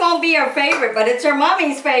 so this won't be her favorite, but it's her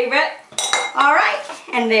mommy's favorite. All right,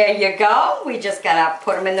 and there you go. We just gotta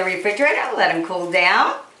put them in the refrigerator, let them cool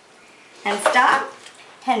down and stuff.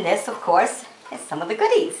 And this, of course, is some of the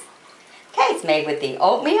goodies. Okay, it's made with the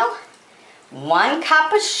oatmeal, 1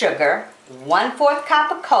 cup of sugar, 1/4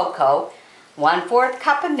 cup of cocoa, 1/4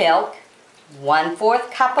 cup of milk,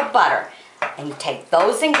 1/4 cup of butter. And you take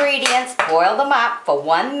those ingredients, boil them up for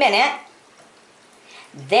 1 minute.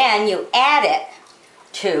 Then you add it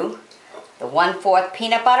to the 1/4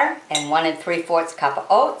 peanut butter and 1 3/4 cup of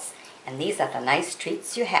oats. And these are the nice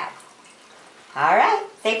treats you have. All right,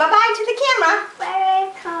 say bye-bye to the camera.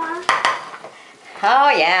 Very cool. Oh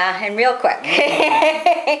yeah, and real quick.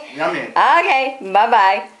 Yummy. Okay,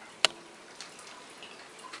 bye-bye.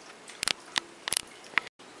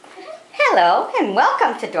 Hello and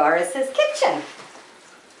welcome to Doris's Kitchen.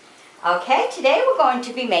 Okay, today we're going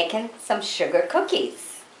to be making some sugar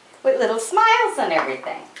cookies with little smiles and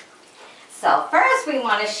everything. So first we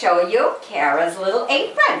want to show you Kara's little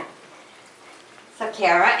apron. So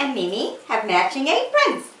Kara and Mimi have matching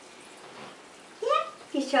aprons. Yeah,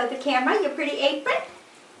 you show the camera your pretty apron.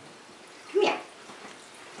 Come here.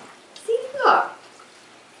 See, look.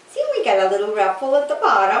 See, we got a little ruffle at the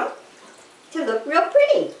bottom to look real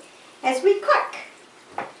pretty as we cook.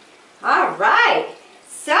 All right,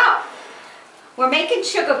 so we're making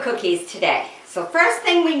sugar cookies today. So first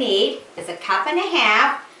thing we need is 1.5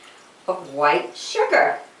 cups of white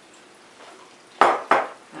sugar.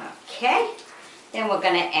 Okay, then we're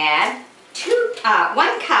going to add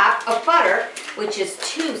 1 cup of butter, which is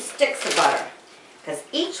 2 sticks of butter, because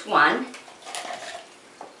each one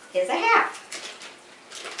is 1/2.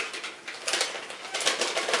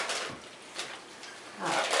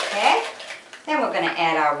 Okay, then we're going to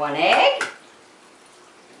add our 1 egg.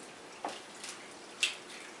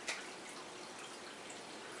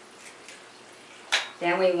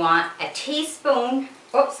 Then we want a teaspoon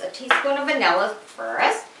of vanilla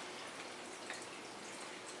first.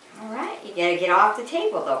 All right, you got to get off the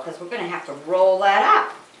table though, because we're going to have to roll that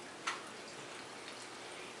up.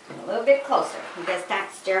 A little bit closer. You got to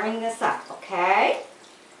start stirring this up, okay?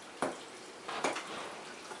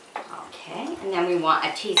 Okay, and then we want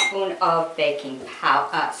a teaspoon of baking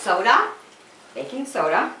soda,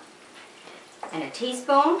 and a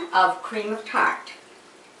teaspoon of cream of tart.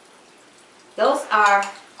 Those are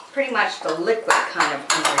pretty much the liquid kind of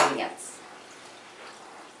ingredients.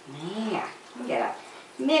 There, we gotta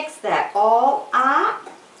mix that all up,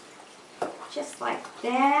 just like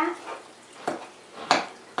that.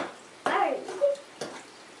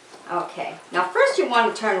 Okay, now first you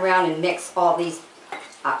want to turn around and mix all these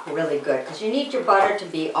up really good, because you need your butter to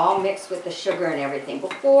be all mixed with the sugar and everything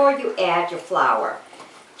before you add your flour,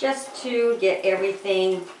 just to get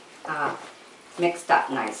everything mixed up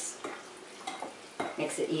nice.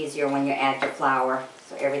 Makes it easier when you add your flour,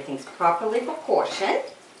 so everything's properly proportioned.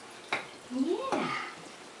 Yeah.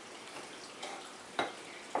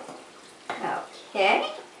 Okay.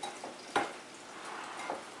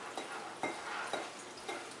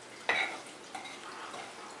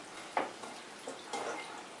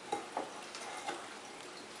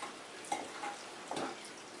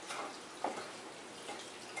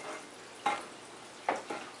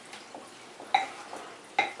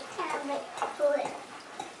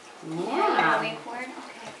 Yeah. Wait for it?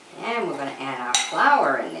 Okay. And we're going to add our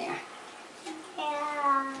flour in there.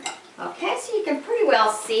 Yeah. Okay, so you can pretty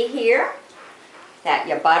well see here that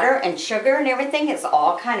your butter and sugar and everything is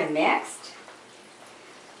all kind of mixed.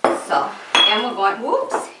 So, and we're going,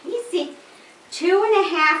 whoops, easy,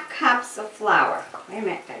 2.5 cups of flour. Wait a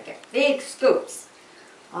minute, gotta get big scoops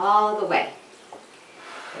all the way.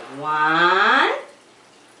 1,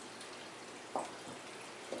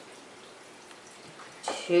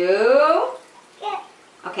 2. Yeah.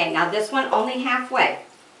 Okay, now this one only halfway.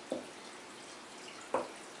 There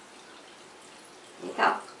you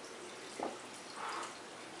go.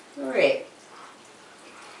 3.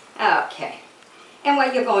 Okay. And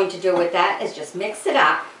what you're going to do with that is just mix it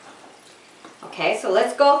up. Okay, so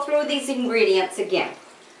let's go through these ingredients again.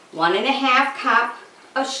 1.5 cups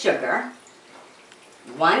of sugar,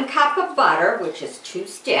 1 cup of butter, which is 2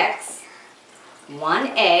 sticks,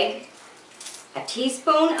 1 egg, a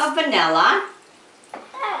teaspoon of vanilla,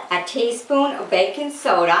 a teaspoon of baking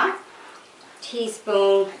soda,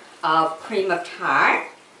 teaspoon of cream of tart,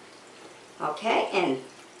 Okay, and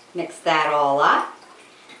mix that all up.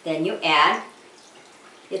 Then you add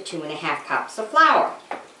your 2½ cups of flour.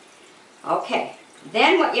 Okay,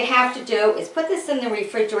 then what you have to do is put this in the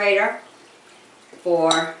refrigerator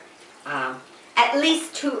for at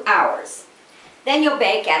least 2 hours. Then you'll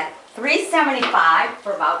bake at 375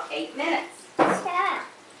 for about 8 minutes.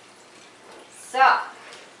 So,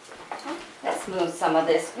 let's move some of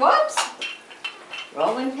this. Whoops!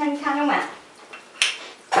 Rolling pin kind of went.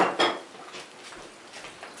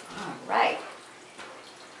 All right.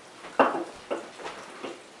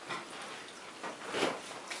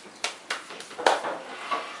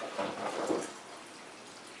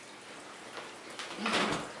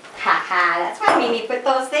 Haha, that's why Mimi put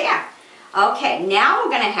those there. Okay, now we're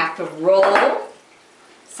going to have to roll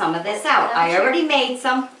some of this out. I already made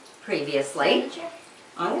some previously.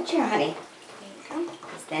 On the chair, honey.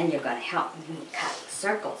 Because then you're going to help me cut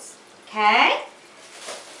circles. Okay?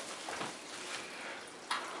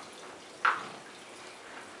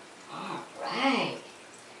 All right.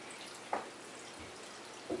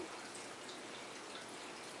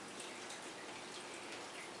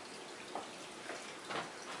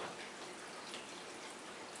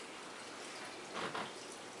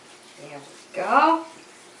 There we go.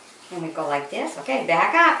 And we go like this. Okay,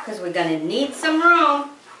 back up because we're going to need some room.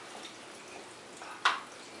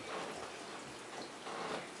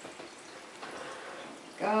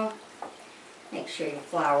 Go. Make sure you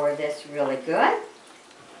flour this really good.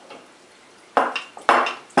 Flour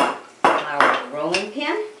the rolling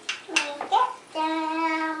pin. Get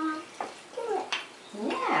down. Do it.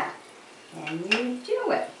 Yeah, and you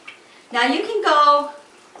do it. Now you can go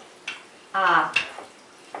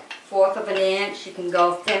 1/4 of an inch. You can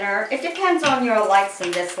go thinner. It depends on your likes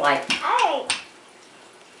and dislikes. Hey.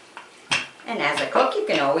 And as a cook, you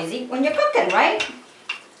can always eat when you're cooking, right?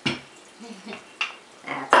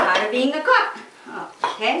 That's part of being a cook.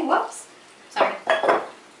 Okay, whoops. Sorry.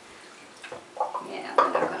 Yeah,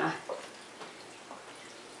 we're not gonna.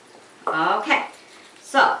 Okay,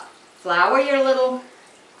 so flour your little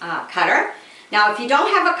cutter. Now, if you don't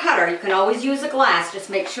have a cutter, you can always use a glass. Just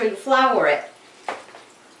make sure you flour it.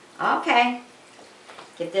 Okay.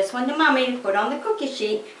 Give this one to Mommy to put on the cookie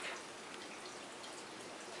sheet.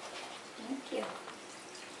 Thank you.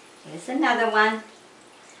 Here's another one.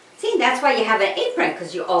 See, that's why you have an apron,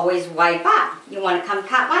 because you always wipe up. You want to come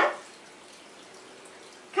cut one?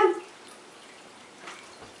 Come.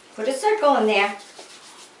 Put a circle in there.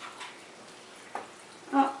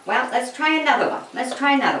 Oh, well, let's try another one. Let's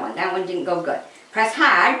try another one. That one didn't go good. Press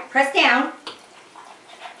hard. Press down.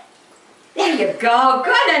 There you go.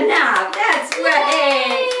 Good enough. That's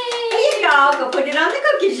right. Here you go. Go put it on the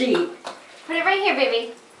cookie sheet. Put it right here,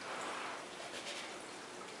 baby.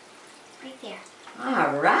 Right there.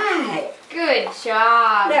 All right. Good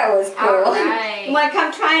job. That was cool. All right. You want to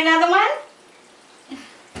come try another one?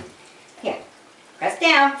 Here. Press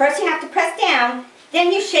down. First you have to press down.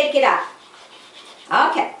 Then you shake it up.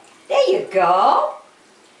 Okay. There you go.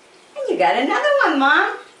 And you got another one,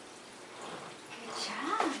 Mom. Good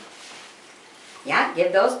job. Yeah,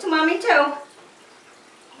 give those to Mommy too. Okay.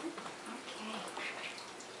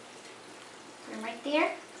 Put them right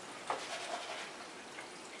there.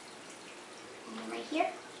 And then right here.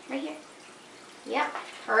 Right here. Yep.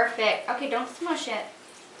 Perfect. Okay, don't smush it.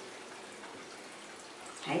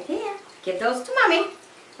 Right there. Give those to Mommy.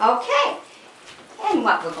 Okay. And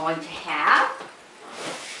what we're going to have.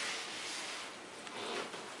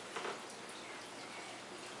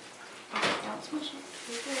 Don't smush it.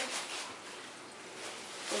 You're good.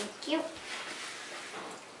 Thank you.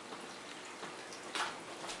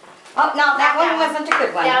 Oh, no, that one wasn't a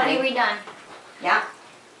good one, That'll honey. be redone. Yeah.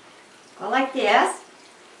 Go like this.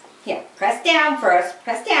 Here, press down first.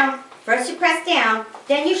 Press down. First you press down,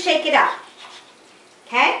 then you shake it up.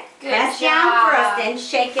 Okay? Good Press job. down first, then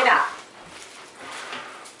shake it up.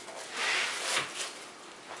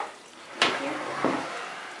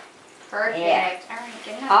 Perfect. Yeah. All right,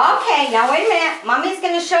 good enough. Okay, now wait a minute. Mommy's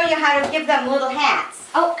going to show you how to give them little hats.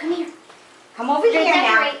 Oh, come here. Come over here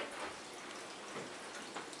now. Decorate.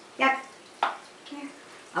 Yep. Come here.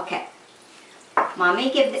 Okay.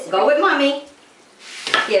 Mommy, go with Mommy.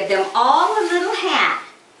 Give them all a little hat.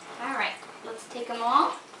 All right, let's take them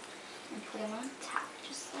all and put them on top,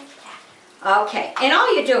 just like that. Okay, and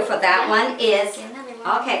all you do for that one is, Get another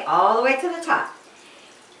one. okay, all the way to the top,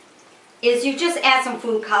 is you just add some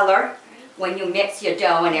food color when you mix your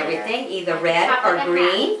dough and everything, either At the red top of or the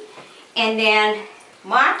green. And then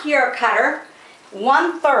mark your cutter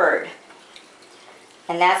 1/3.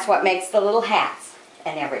 And that's what makes the little hats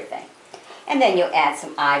and everything. And then you add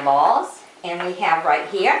some eyeballs. And we have right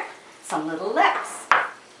here some little lips.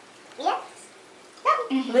 Yes.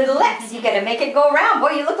 little lips. You gotta make it go around.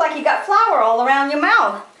 Boy, you look like you got flour all around your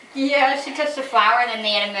mouth. Yeah, she touched the flour and then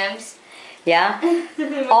the M&Ms. Yeah? When she put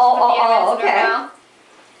the Oh, M&Ms in her okay. mouth.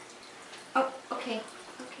 Oh, okay.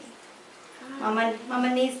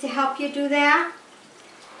 Mama needs to help you do that.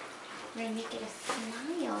 We're gonna make it a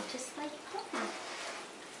smile, just like that.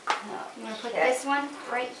 I'm gonna put Okay. this one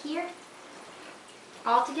right here,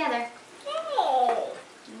 all together. Hey.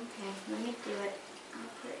 Okay, let me do it. I'll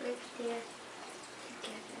put it right there,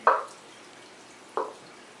 together.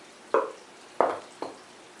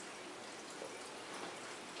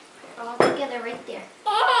 Put it all together right there.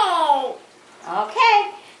 Hey.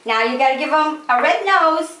 Okay. Now you gotta give them a red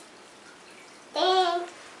nose.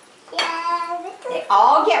 Thanks. Yeah, They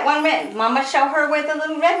all get one red. Mama, show her where the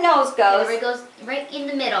little red nose goes. There it goes, right in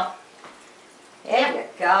the middle. There you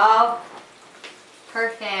go.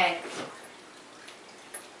 Perfect.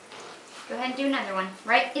 Go ahead and do another one.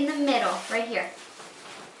 Right in the middle, right here.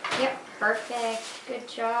 Yep, perfect. Good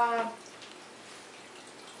job.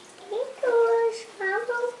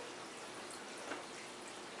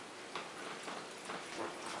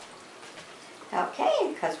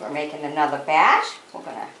 Okay, because we're making another batch, we're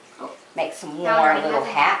gonna make some Now more we little have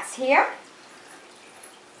it. hats here.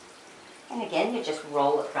 And again, you just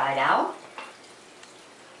roll it right out.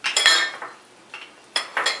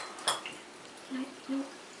 Nope.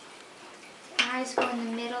 Eyes go in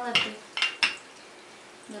the middle of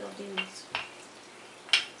the little dudes.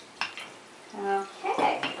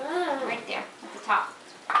 Okay. Right there, at the top.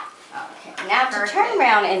 Okay. Now to Perfect. turn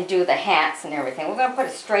around and do the hats and everything, we're gonna put a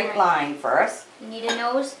straight Right. line first, You need a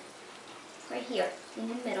nose right here, in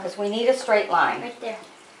the middle. because we need a straight line. Right there.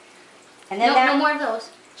 And then No, that, no more of those.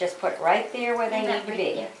 just put right there where they And need that to right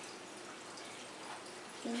be. there.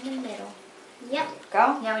 In the middle. Yep.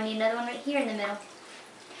 Go. Now we need another one right here in the middle.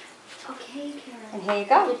 Okay, Kara. And here you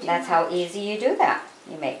go. Did too That's how much. easy you do that.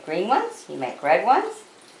 You make green ones, you make red ones.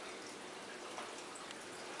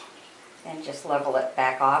 And just level it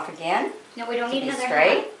back off again No, we don't to need be another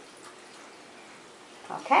straight.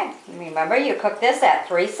 hat. Okay, and remember you cook this at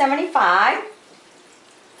 375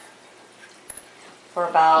 for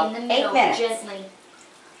about In the 8 middle, minutes. gently.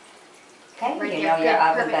 Okay, Right you there. know your Good,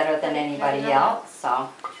 oven perfect. better than Perfect. anybody Have another one. else, so.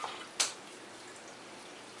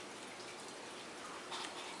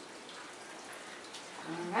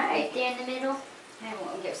 All Right right, there in the middle. and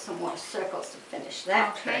we'll give some more circles to finish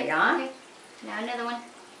that Okay. tray on. Okay. Now another one.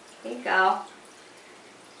 There you go.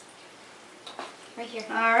 Right here.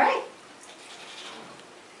 All right.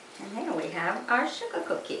 And here we have our sugar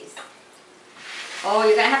cookies. Oh,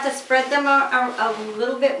 you're going to have to spread them a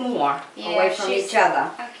little bit more Yeah, away from she's- each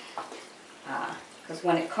other. Okay. Because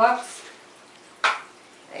when it cooks,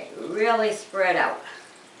 they really spread out.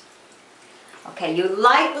 Okay, you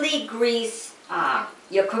lightly grease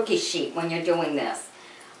your cookie sheet when you're doing this.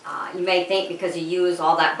 You may think because you use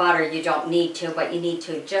all that butter you don't need to, but you need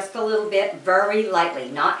to just a little bit, very lightly,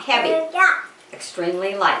 not heavy.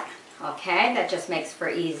 Extremely light, okay? That just makes for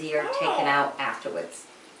easier taking out afterwards.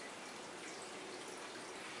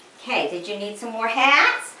 Okay, did you need some more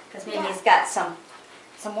hats? Because Mimi's got some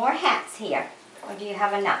more hats here. Or do you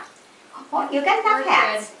have enough? Oh, you got enough We're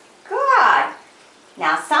hats. Good.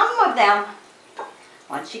 Now some of them,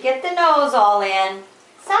 once you get the nose all in,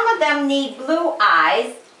 some of them need blue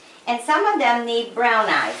eyes and some of them need brown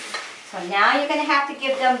eyes. So now you're going to have to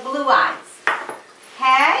give them blue eyes.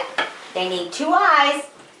 Okay? They need 2 eyes.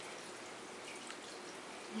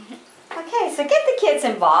 Okay, so get the kids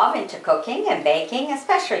involved into cooking and baking,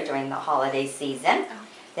 especially during the holiday season.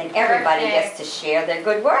 Then everybody Perfect. gets to share their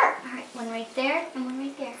good work. All right, one right there and one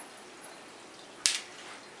right there.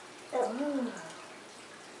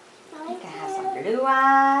 You can have some blue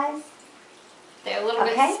eyes. They're a little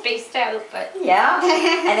Okay. bit spaced out, but Yeah.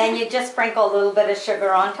 And then you just sprinkle a little bit of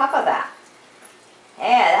sugar on top of that.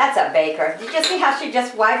 Yeah, that's a baker. Did you see how she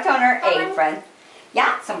just wiped on her apron?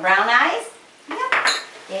 Yeah, some brown eyes. Yeah.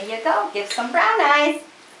 There you go. Give some brown eyes.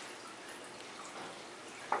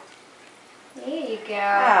 there you go.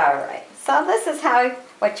 All right. So this is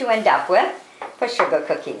what you end up with for sugar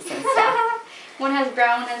cookies and stuff. One has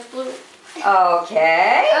brown, one has blue.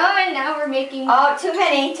 Okay. Oh, and now we're making. Oh, too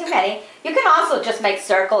many, too many. You can also just make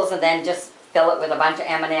circles and then just fill it with a bunch of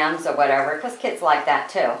M&Ms or whatever, because kids like that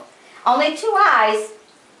too. Only 2 eyes.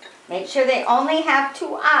 Make sure they only have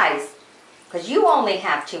 2 eyes, because you only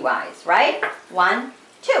have 2 eyes, right? 1,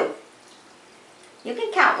 2. You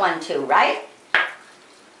can count 1, 2, right?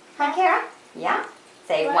 Huh, Kara? Yeah.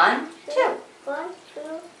 Say 1, 2. 1, 2,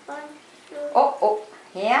 1, 2. Oh,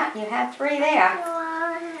 yeah, you have 3 there.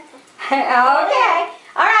 Okay.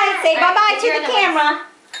 All right, say bye-bye to here the are the ones. camera.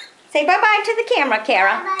 Say bye-bye to the camera,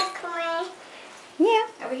 Kara. Bye-bye, Chloe. Yeah.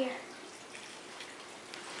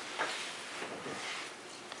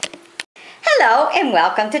 Hello and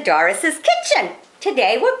welcome to Doris's Kitchen.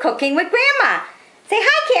 Today we're cooking with Grandma. Say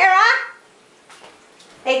hi, Kara.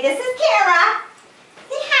 Hey, this is Kara.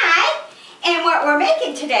 Say hi. And what we're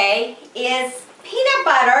making today is peanut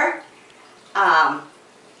butter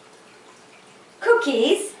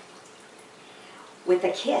cookies with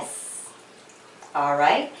a kiss. All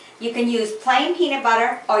right? You can use plain peanut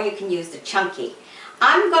butter or you can use the chunky.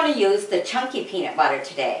 I'm going to use the chunky peanut butter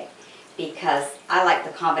today because I like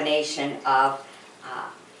the combination of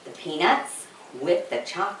the peanuts with the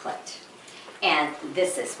chocolate. And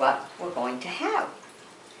this is what we're going to have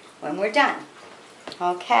when we're done.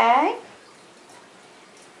 Okay?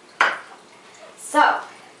 So,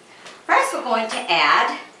 first we're going to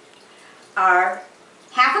add our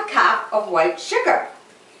half a cup of white sugar.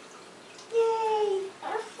 Yay!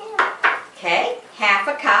 Okay, half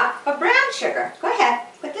a cup of brown sugar. Go ahead,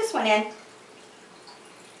 put this one in.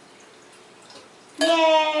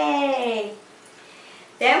 Yay!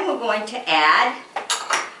 Then we're going to add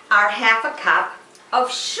our half a cup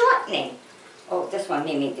of shortening. Oh, this one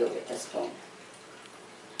made me do it with the spoon.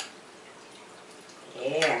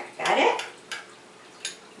 There, got it?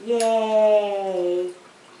 Yay!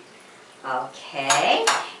 Okay,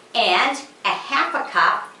 and a half a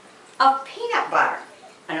cup of peanut butter.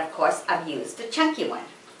 And of course, I've used the chunky one.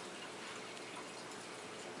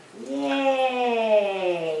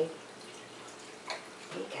 Yay!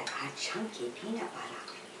 We got our chunky peanut butter.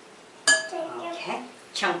 Okay,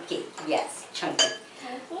 chunky, yes, chunky.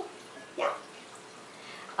 Yeah.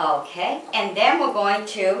 Okay, and then we're going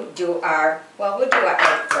to do our, well, we'll do our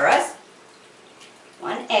egg first.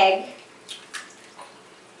 One egg.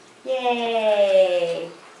 Yay!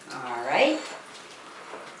 All right.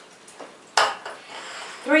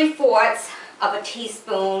 3/4 of a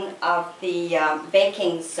teaspoon of the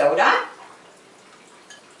baking soda.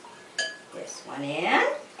 This one in.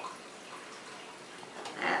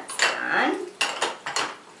 That's done.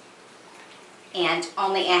 And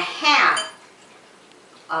only a half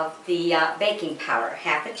of the baking powder,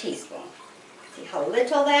 half a teaspoon. See how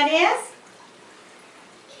little that is?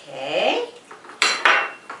 Okay.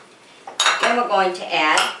 Then we're going to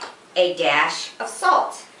add a dash of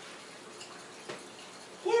salt.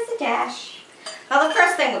 Here's a dash. Now the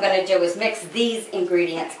first thing we're going to do is mix these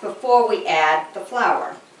ingredients before we add the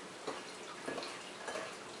flour.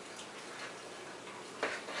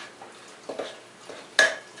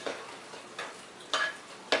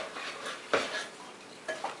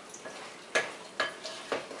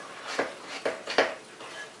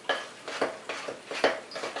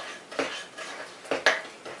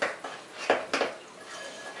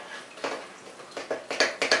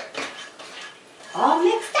 All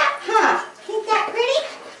mixed up, huh? Ain't that pretty?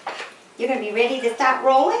 You're going to be ready to start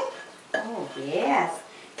rolling? Oh, yes.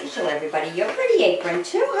 You show everybody your pretty apron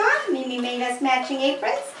too, huh? Mimi made us matching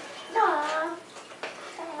aprons. No.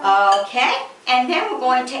 Okay, and then we're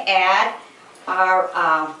going to add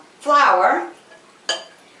our flour,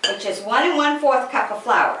 which is 1 1/4 cup of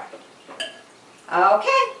flour.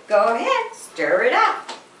 Okay, go ahead, stir it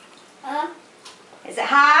up. Is it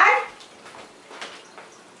hard?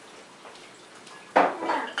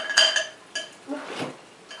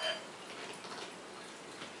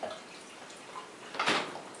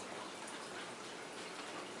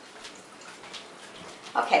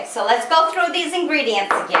 Okay, so let's go through these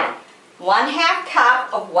ingredients again. 1/2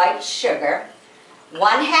 cup of white sugar,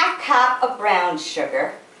 1/2 cup of brown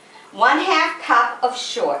sugar, 1/2 cup of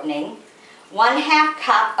shortening, 1/2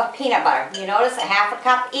 cup of peanut butter. You notice a half a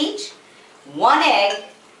cup each. 1 egg,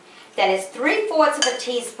 then it's 3/4 of a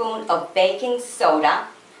teaspoon of baking soda,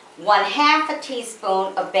 1/2 a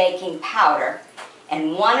teaspoon of baking powder,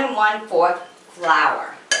 and 1 1/4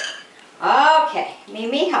 flour. Okay,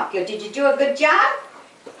 Mimi, help you. Did you do a good job?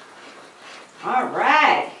 All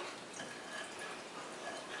right.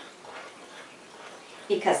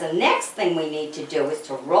 Because the next thing we need to do is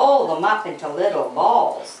to roll them up into little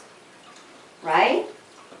balls, right?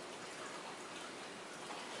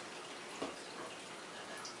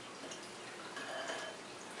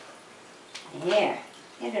 There.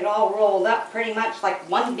 Get it all rolled up pretty much like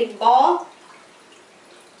one big ball.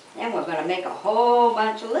 Then we're going to make a whole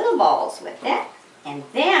bunch of little balls with it. And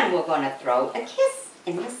then we're going to throw a kiss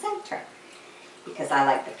in the center. Because I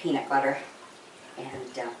like the peanut butter and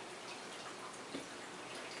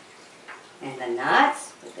the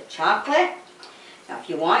nuts with the chocolate. Now if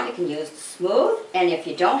you want, you can use smooth. And if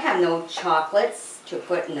you don't have no chocolates to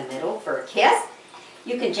put in the middle for a kiss,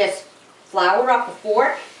 you can just flour up a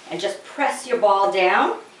fork and just press your ball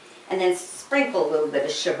down and then sprinkle a little bit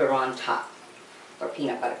of sugar on top for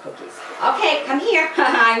peanut butter cookies. Okay, come here.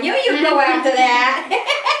 I knew you'd go after that.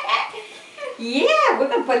 Yeah, we're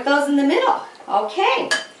going to put those in the middle. Okay.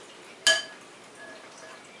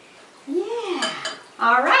 Yeah.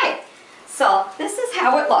 All right. So this is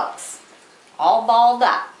how it looks. All balled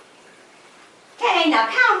up. Okay, now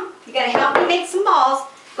come. You got to help me make some balls.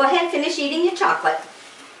 Go ahead and finish eating your chocolate.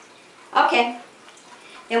 Okay.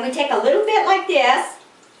 Then we take a little bit like this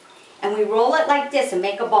and we roll it like this and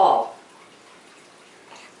make a ball.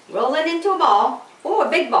 Roll it into a ball. Oh,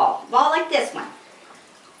 a big ball. Ball like this one.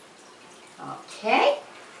 Okay.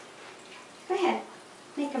 Go ahead.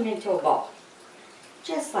 Make them into a ball.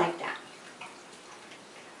 Just like that.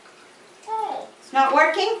 Hey. It's not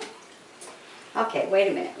working? Okay, wait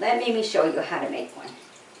a minute. Let me show you how to make one.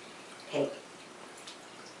 Okay.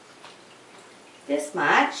 This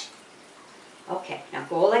much. Okay, now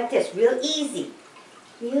go like this. Real easy.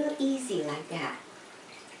 Real easy like that.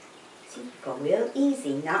 See, go real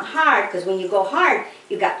easy. Not hard, because when you go hard,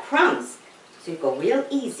 you got crumbs. So you go real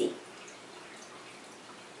easy.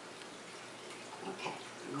 Okay,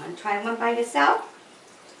 you want to try one by yourself?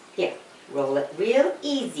 Here, roll it real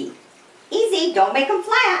easy. Easy, don't make them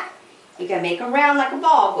flat. You gotta make them round like a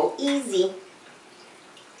ball. Go easy.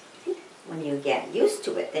 When you get used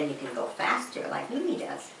to it, then you can go faster like Mimi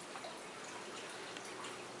does.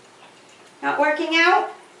 Not working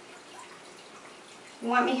out? You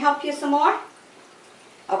want me to help you some more?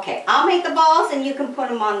 Okay, I'll make the balls and you can put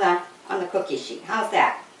them on the cookie sheet. How's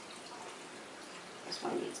that? This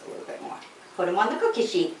one needs a little bit more. Put them on the cookie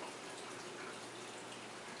sheet.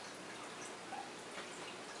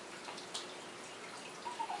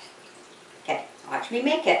 Okay, watch me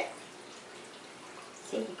make it.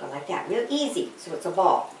 See, you go like that, real easy, so it's a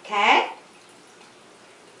ball, okay?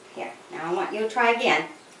 Here, now I want you to try again.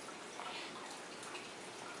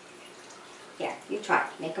 Here, you try,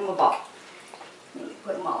 make them a ball. Maybe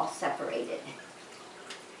put them all separated.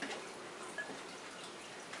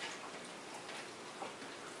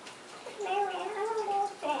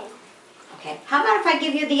 Okay, how about if I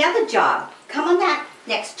give you the other job? Come on that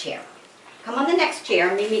next chair. Come on the next chair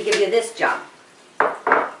and Mimi give you this job.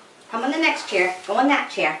 Come on the next chair, go on that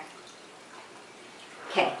chair.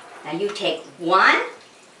 Okay, now you take one,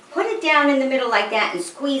 put it down in the middle like that and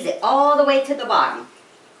squeeze it all the way to the bottom.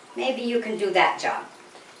 Maybe you can do that job.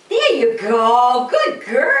 There you go, good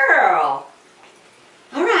girl.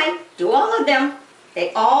 All right, do all of them.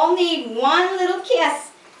 They all need one little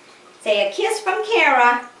kiss. Say a kiss from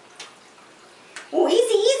Kara. Oh,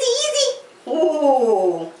 easy, easy, easy.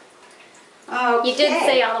 Ooh. Okay. You did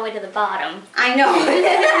say all the way to the bottom. I know.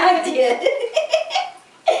 I did.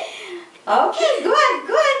 Okay, good,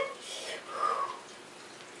 good.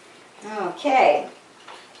 Okay.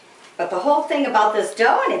 But the whole thing about this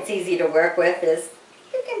dough, and it's easy to work with, is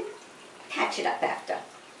you can patch it up after.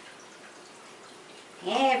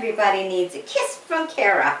 Everybody needs a kiss from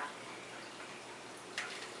Kara.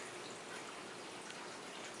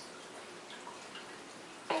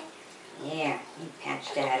 Yeah, you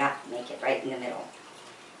patch that up, make it right in the middle.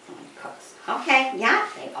 And it cooks. Okay, yeah,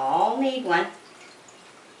 they all need one.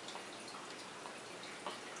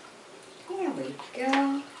 There we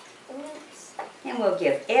go. Oops. And we'll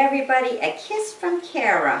give everybody a kiss from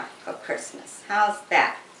Kara for Christmas. How's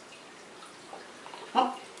that?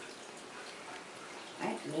 Oh.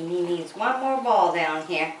 Right, Mimi needs one more ball down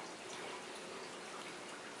here.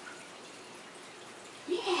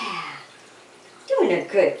 Yeah. Doing a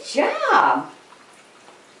good job.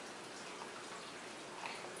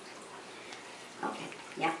 Okay,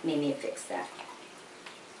 yeah, Mimi fix that.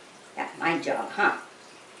 Yeah, my job, huh?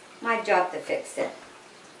 My job to fix it.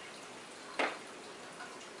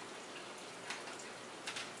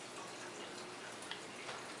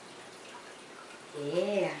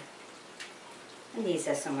 Yeah. And these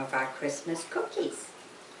are some of our Christmas cookies.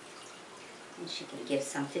 And she can give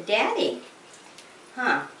some to Daddy.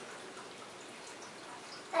 Huh?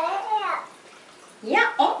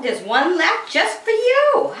 Yeah, oh, there's one left just for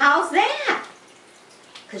you. How's that?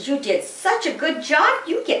 Because you did such a good job,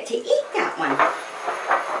 you get to eat that one.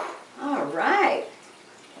 All right.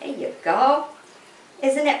 There you go.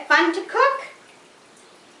 Isn't it fun to cook?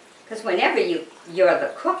 Because whenever you're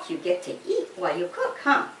the cook, you get to eat while you cook,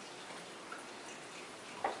 huh?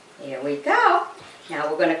 Here we go. Now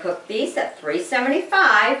we're going to cook these at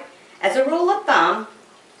 375. As a rule of thumb,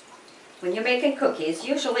 when you're making cookies,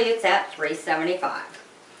 usually it's at 375.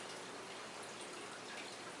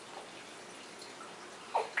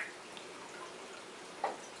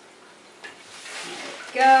 There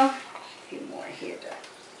we go. A few more here to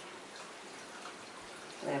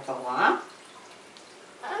level off.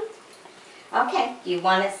 Okay, do you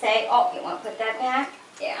want to say, oh, you want to put that back?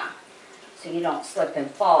 Yeah. So you don't slip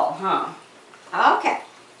and fall, huh? Okay.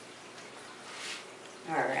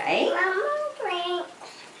 All right. Mama, drink.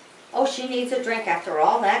 Oh, she needs a drink after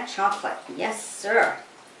all that chocolate. Yes, sir.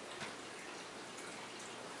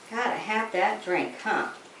 Gotta have that drink, huh?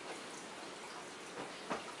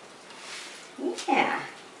 Yeah.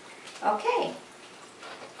 Okay.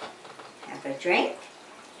 Have a drink.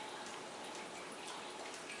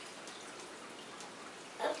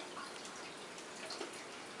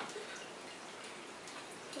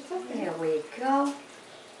 There we go.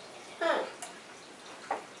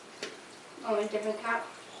 Oh, a different cup.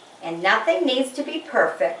 And nothing needs to be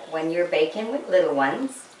perfect when you're baking with little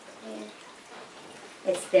ones.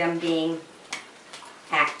 It's them being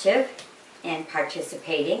active and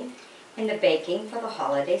participating in the baking for the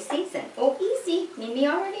holiday season. Oh, easy. Mimi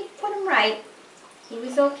already put him right. He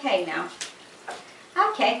was okay now.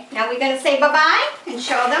 Okay, now we're going to say bye-bye and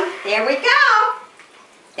show them. There we go.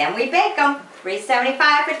 Then we bake them.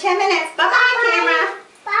 375 for 10 minutes. Bye-bye, camera.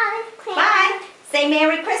 Bye. Bye. Bye. Say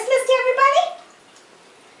Merry Christmas to everybody.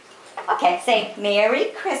 Okay, say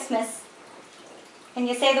Merry Christmas. Can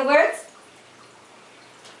you say the words?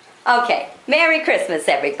 Okay, Merry Christmas,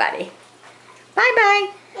 everybody.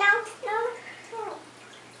 Bye-bye. No, no, no.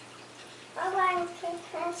 Bye-bye,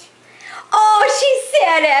 Christmas. Oh, she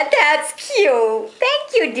said it. That's cute.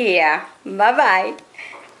 Thank you, dear. Bye-bye.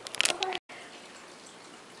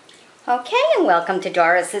 Okay, and welcome to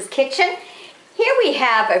Doris's Kitchen. Here we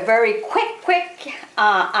have a very quick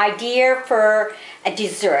idea for a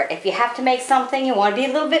dessert. If you have to make something, you want to be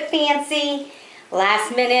a little bit fancy,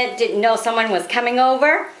 last minute, didn't know someone was coming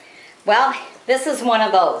over, well, this is one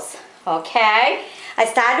of those, okay? I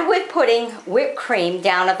started with putting whipped cream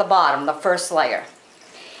down at the bottom, the first layer.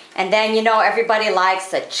 And then, you know, everybody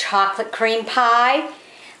likes a chocolate cream pie.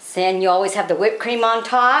 Then you always have the whipped cream on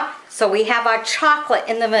top. So we have our chocolate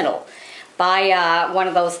in the middle. Buy one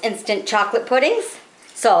of those instant chocolate puddings.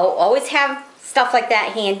 So always have stuff like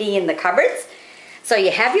that handy in the cupboards. So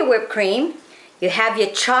you have your whipped cream, you have your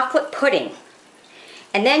chocolate pudding,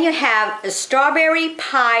 and then you have a strawberry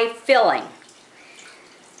pie filling.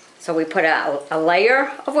 So we put a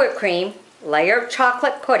layer of whipped cream, layer of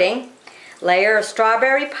chocolate pudding, layer of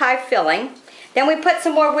strawberry pie filling, then we put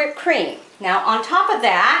some more whipped cream. Now on top of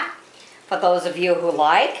that, for those of you who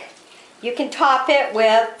like, you can top it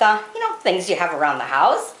with, you know, things you have around the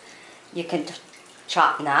house. You can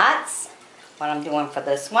chop nuts, what I'm doing for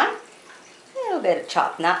this one. A little bit of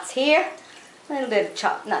chopped nuts here, a little bit of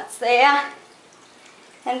chopped nuts there,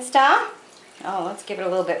 and stuff. Oh, let's give it a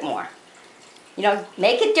little bit more. You know,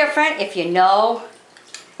 make it different if you know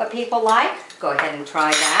what people like. Go ahead and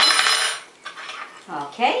try that.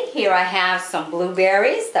 Okay, here I have some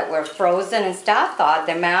blueberries that were frozen and stuff, thawed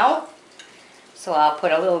them out. So I'll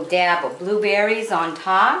put a little dab of blueberries on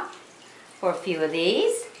top for a few of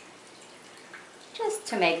these, just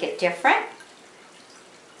to make it different.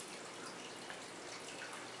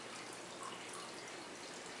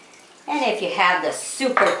 And if you have the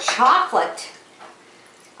super chocolate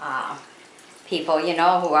people, you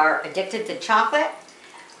know, who are addicted to chocolate,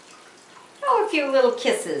 throw a few little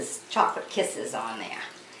kisses, chocolate kisses on there.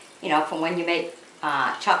 You know, from when you make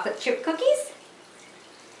chocolate chip cookies.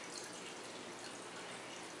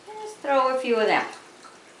 Just throw a few of them.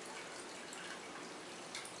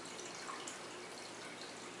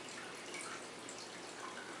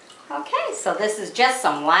 Okay, so this is just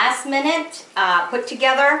some last minute put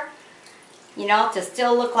together, you know, to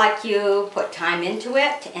still look like you put time into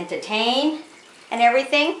it, to entertain and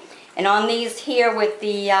everything. And on these here with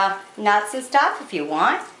the nuts and stuff, if you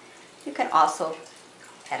want, you can also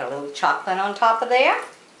add a little chocolate on top of there.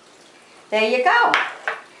 There you go.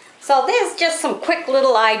 So there's just some quick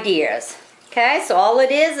little ideas. Okay, so all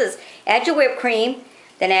it is add your whipped cream,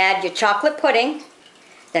 then add your chocolate pudding,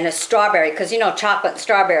 then a strawberry, because you know chocolate and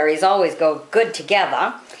strawberries always go good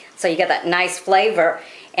together. So you get that nice flavor.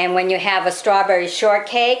 And when you have a strawberry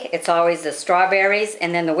shortcake, it's always the strawberries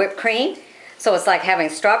and then the whipped cream. So it's like having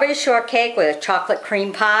strawberry shortcake with a chocolate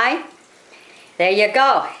cream pie. There you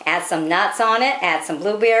go. Add some nuts on it, add some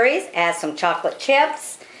blueberries, add some chocolate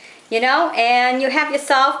chips, you know, and you have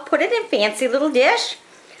yourself put it in a fancy little dish.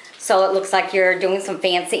 So it looks like you're doing some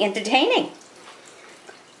fancy entertaining.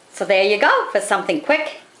 So there you go for something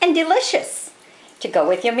quick and delicious to go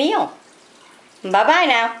with your meal. Bye-bye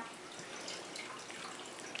now.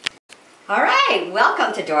 All right,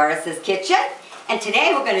 welcome to Doris's Kitchen. And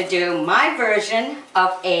today we're going to do my version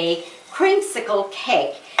of a creamsicle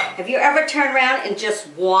cake. Have you ever turned around and just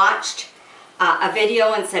watched a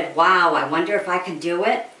video and said, wow, I wonder if I can do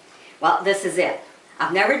it? Well, this is it.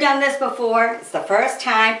 I've never done this before. It's the first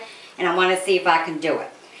time, and I want to see if I can do it.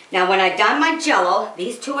 Now, when I've done my Jell-O,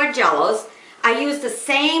 these two are Jell-Os, I use the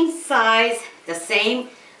same size, the same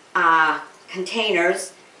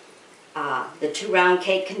containers, the 2 round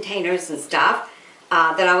cake containers and stuff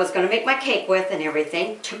that I was going to make my cake with and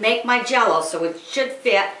everything to make my Jell-O, so it should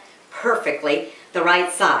fit perfectly the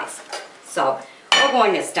right size. So we're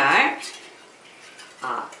going to start.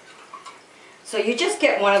 So you just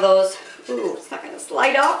get one of those. Ooh, it's not going to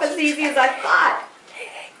slide off as easy as I thought.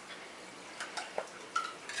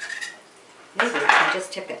 Maybe I can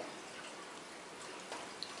just tip it.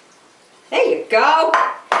 There you go.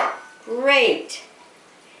 Great.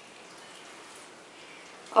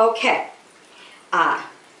 Okay.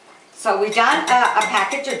 So we done a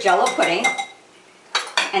package of Jell-O pudding,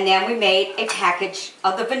 and then we made a package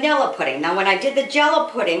of the vanilla pudding. Now when I did the Jell-O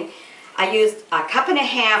pudding, I used 1.5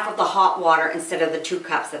 cups of the hot water instead of the 2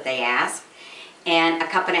 cups that they asked, and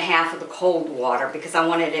 1.5 cups of the cold water because I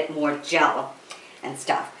wanted it more gel and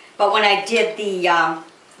stuff. But when I did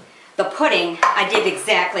the pudding, I did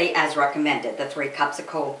exactly as recommended, the 3 cups of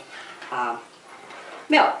cold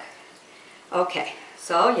milk. Okay,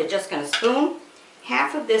 so you're just going to spoon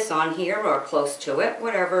half of this on here or close to it,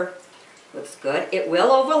 whatever looks good. It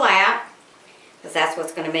will overlap because that's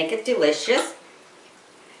what's going to make it delicious.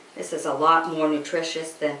 This is a lot more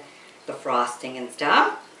nutritious than the frosting and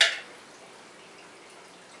stuff.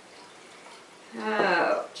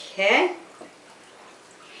 Okay.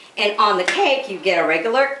 And on the cake, you get a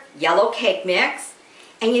regular yellow cake mix,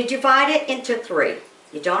 and you divide it into 3.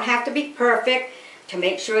 You don't have to be perfect to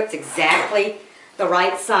make sure it's exactly the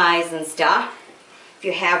right size and stuff. If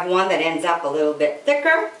you have one that ends up a little bit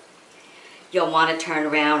thicker, you'll want to turn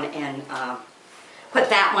around and put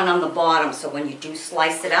that one on the bottom so when you do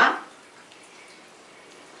slice it up.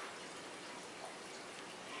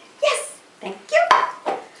 Yes, thank you.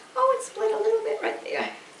 Oh, it split a little bit right there.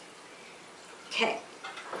 Okay.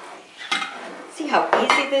 See how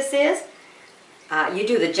easy this is? You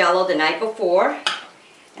do the Jell-O the night before,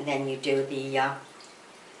 and then you do the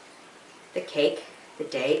cake the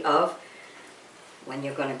day of when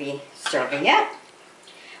you're going to be serving it.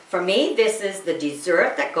 For me, this is the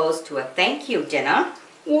dessert that goes to a thank you dinner.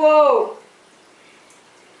 Whoa!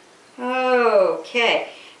 Okay.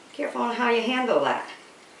 Careful on how you handle that.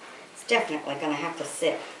 It's definitely going to have to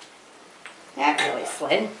sit. That really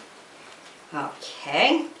slid.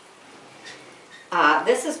 Okay.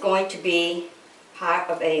 This is going to be part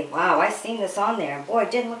of a, wow, I've seen this on there. Boy,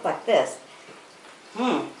 it didn't look like this.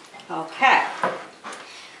 Okay.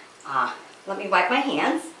 Let me wipe my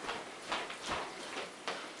hands.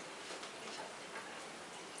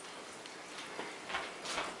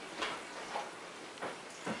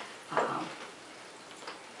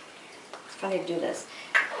 It's funny to do this.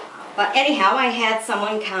 But anyhow, I had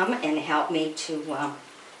someone come and help me to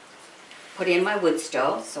put in my wood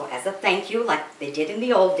stove. So as a thank you, like they did in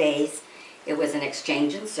the old days, it was an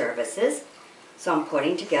exchange in services. So I'm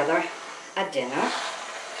putting together a dinner.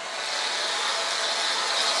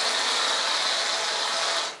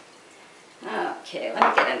 Okay, let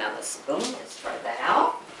me get another spoon just for that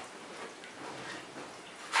out.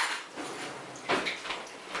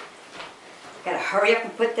 Gotta hurry up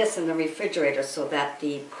and put this in the refrigerator so that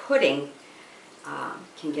the pudding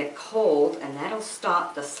can get cold, and that'll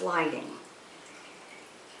stop the sliding.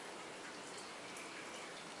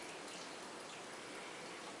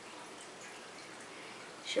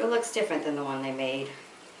 Sure looks different than the one they made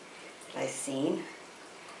that I've seen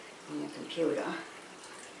on the computer.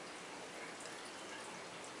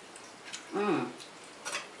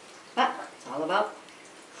 But it's all about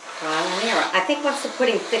trial and error. I think once the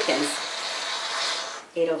pudding thickens,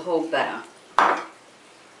 it'll hold better.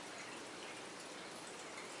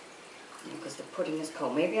 Because the pudding is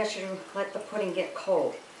cold. Maybe I should let the pudding get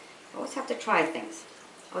cold. I always have to try things.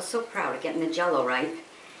 I was so proud of getting the Jell-O right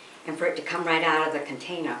and for it to come right out of the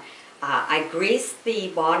container. I greased the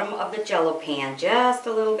bottom of the Jell-O pan just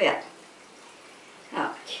a little bit.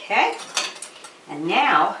 Okay. And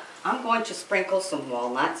now I'm going to sprinkle some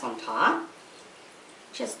walnuts on top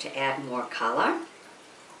just to add more color.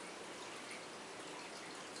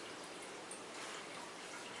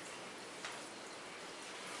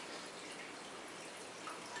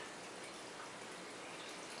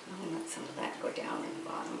 I'll let some of that go down in the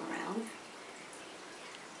bottom around.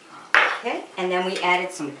 Okay, and then we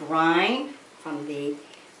added some brine from the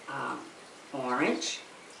orange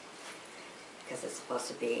because it's supposed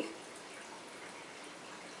to be,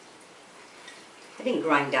 I didn't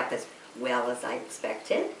grind up as well as I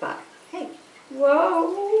expected, but hey,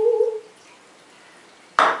 whoa!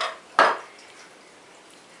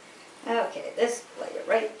 Okay, this layer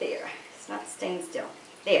right there, it's not staying still.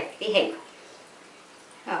 There, behave.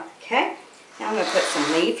 Okay, now I'm going to put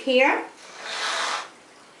some leaf here.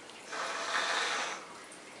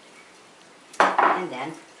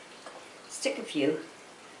 and stick a few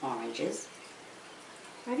oranges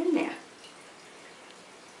right in there.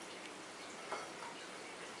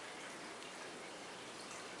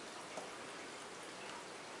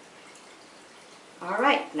 All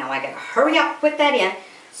right, now I gotta hurry up, put that in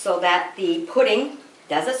so that the pudding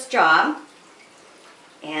does its job.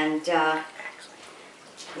 And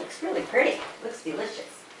looks really pretty, looks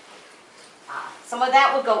delicious. Some of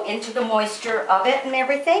that will go into the moisture of it and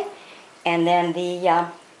everything. And then you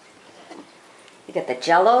get the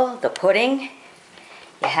jello, the pudding,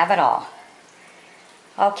 you have it all.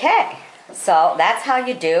 Okay, so that's how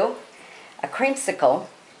you do a creamsicle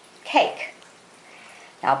cake.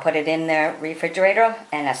 Now I'll put it in the refrigerator,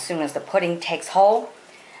 and as soon as the pudding takes hold,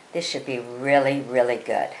 this should be really, really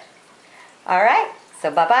good. All right,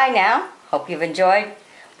 so bye-bye now. Hope you've enjoyed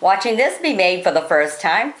watching this be made for the first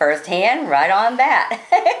time, firsthand, right on that.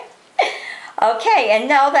 Okay, and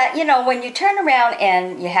know that, you know, when you turn around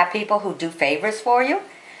and you have people who do favors for you,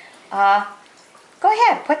 go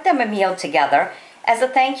ahead, put them a meal together as a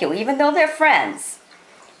thank you, even though they're friends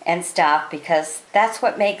and stuff, because that's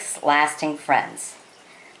what makes lasting friends.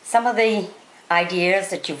 Some of the ideas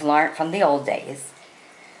that you've learned from the old days.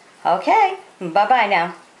 Okay, bye-bye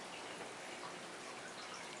now.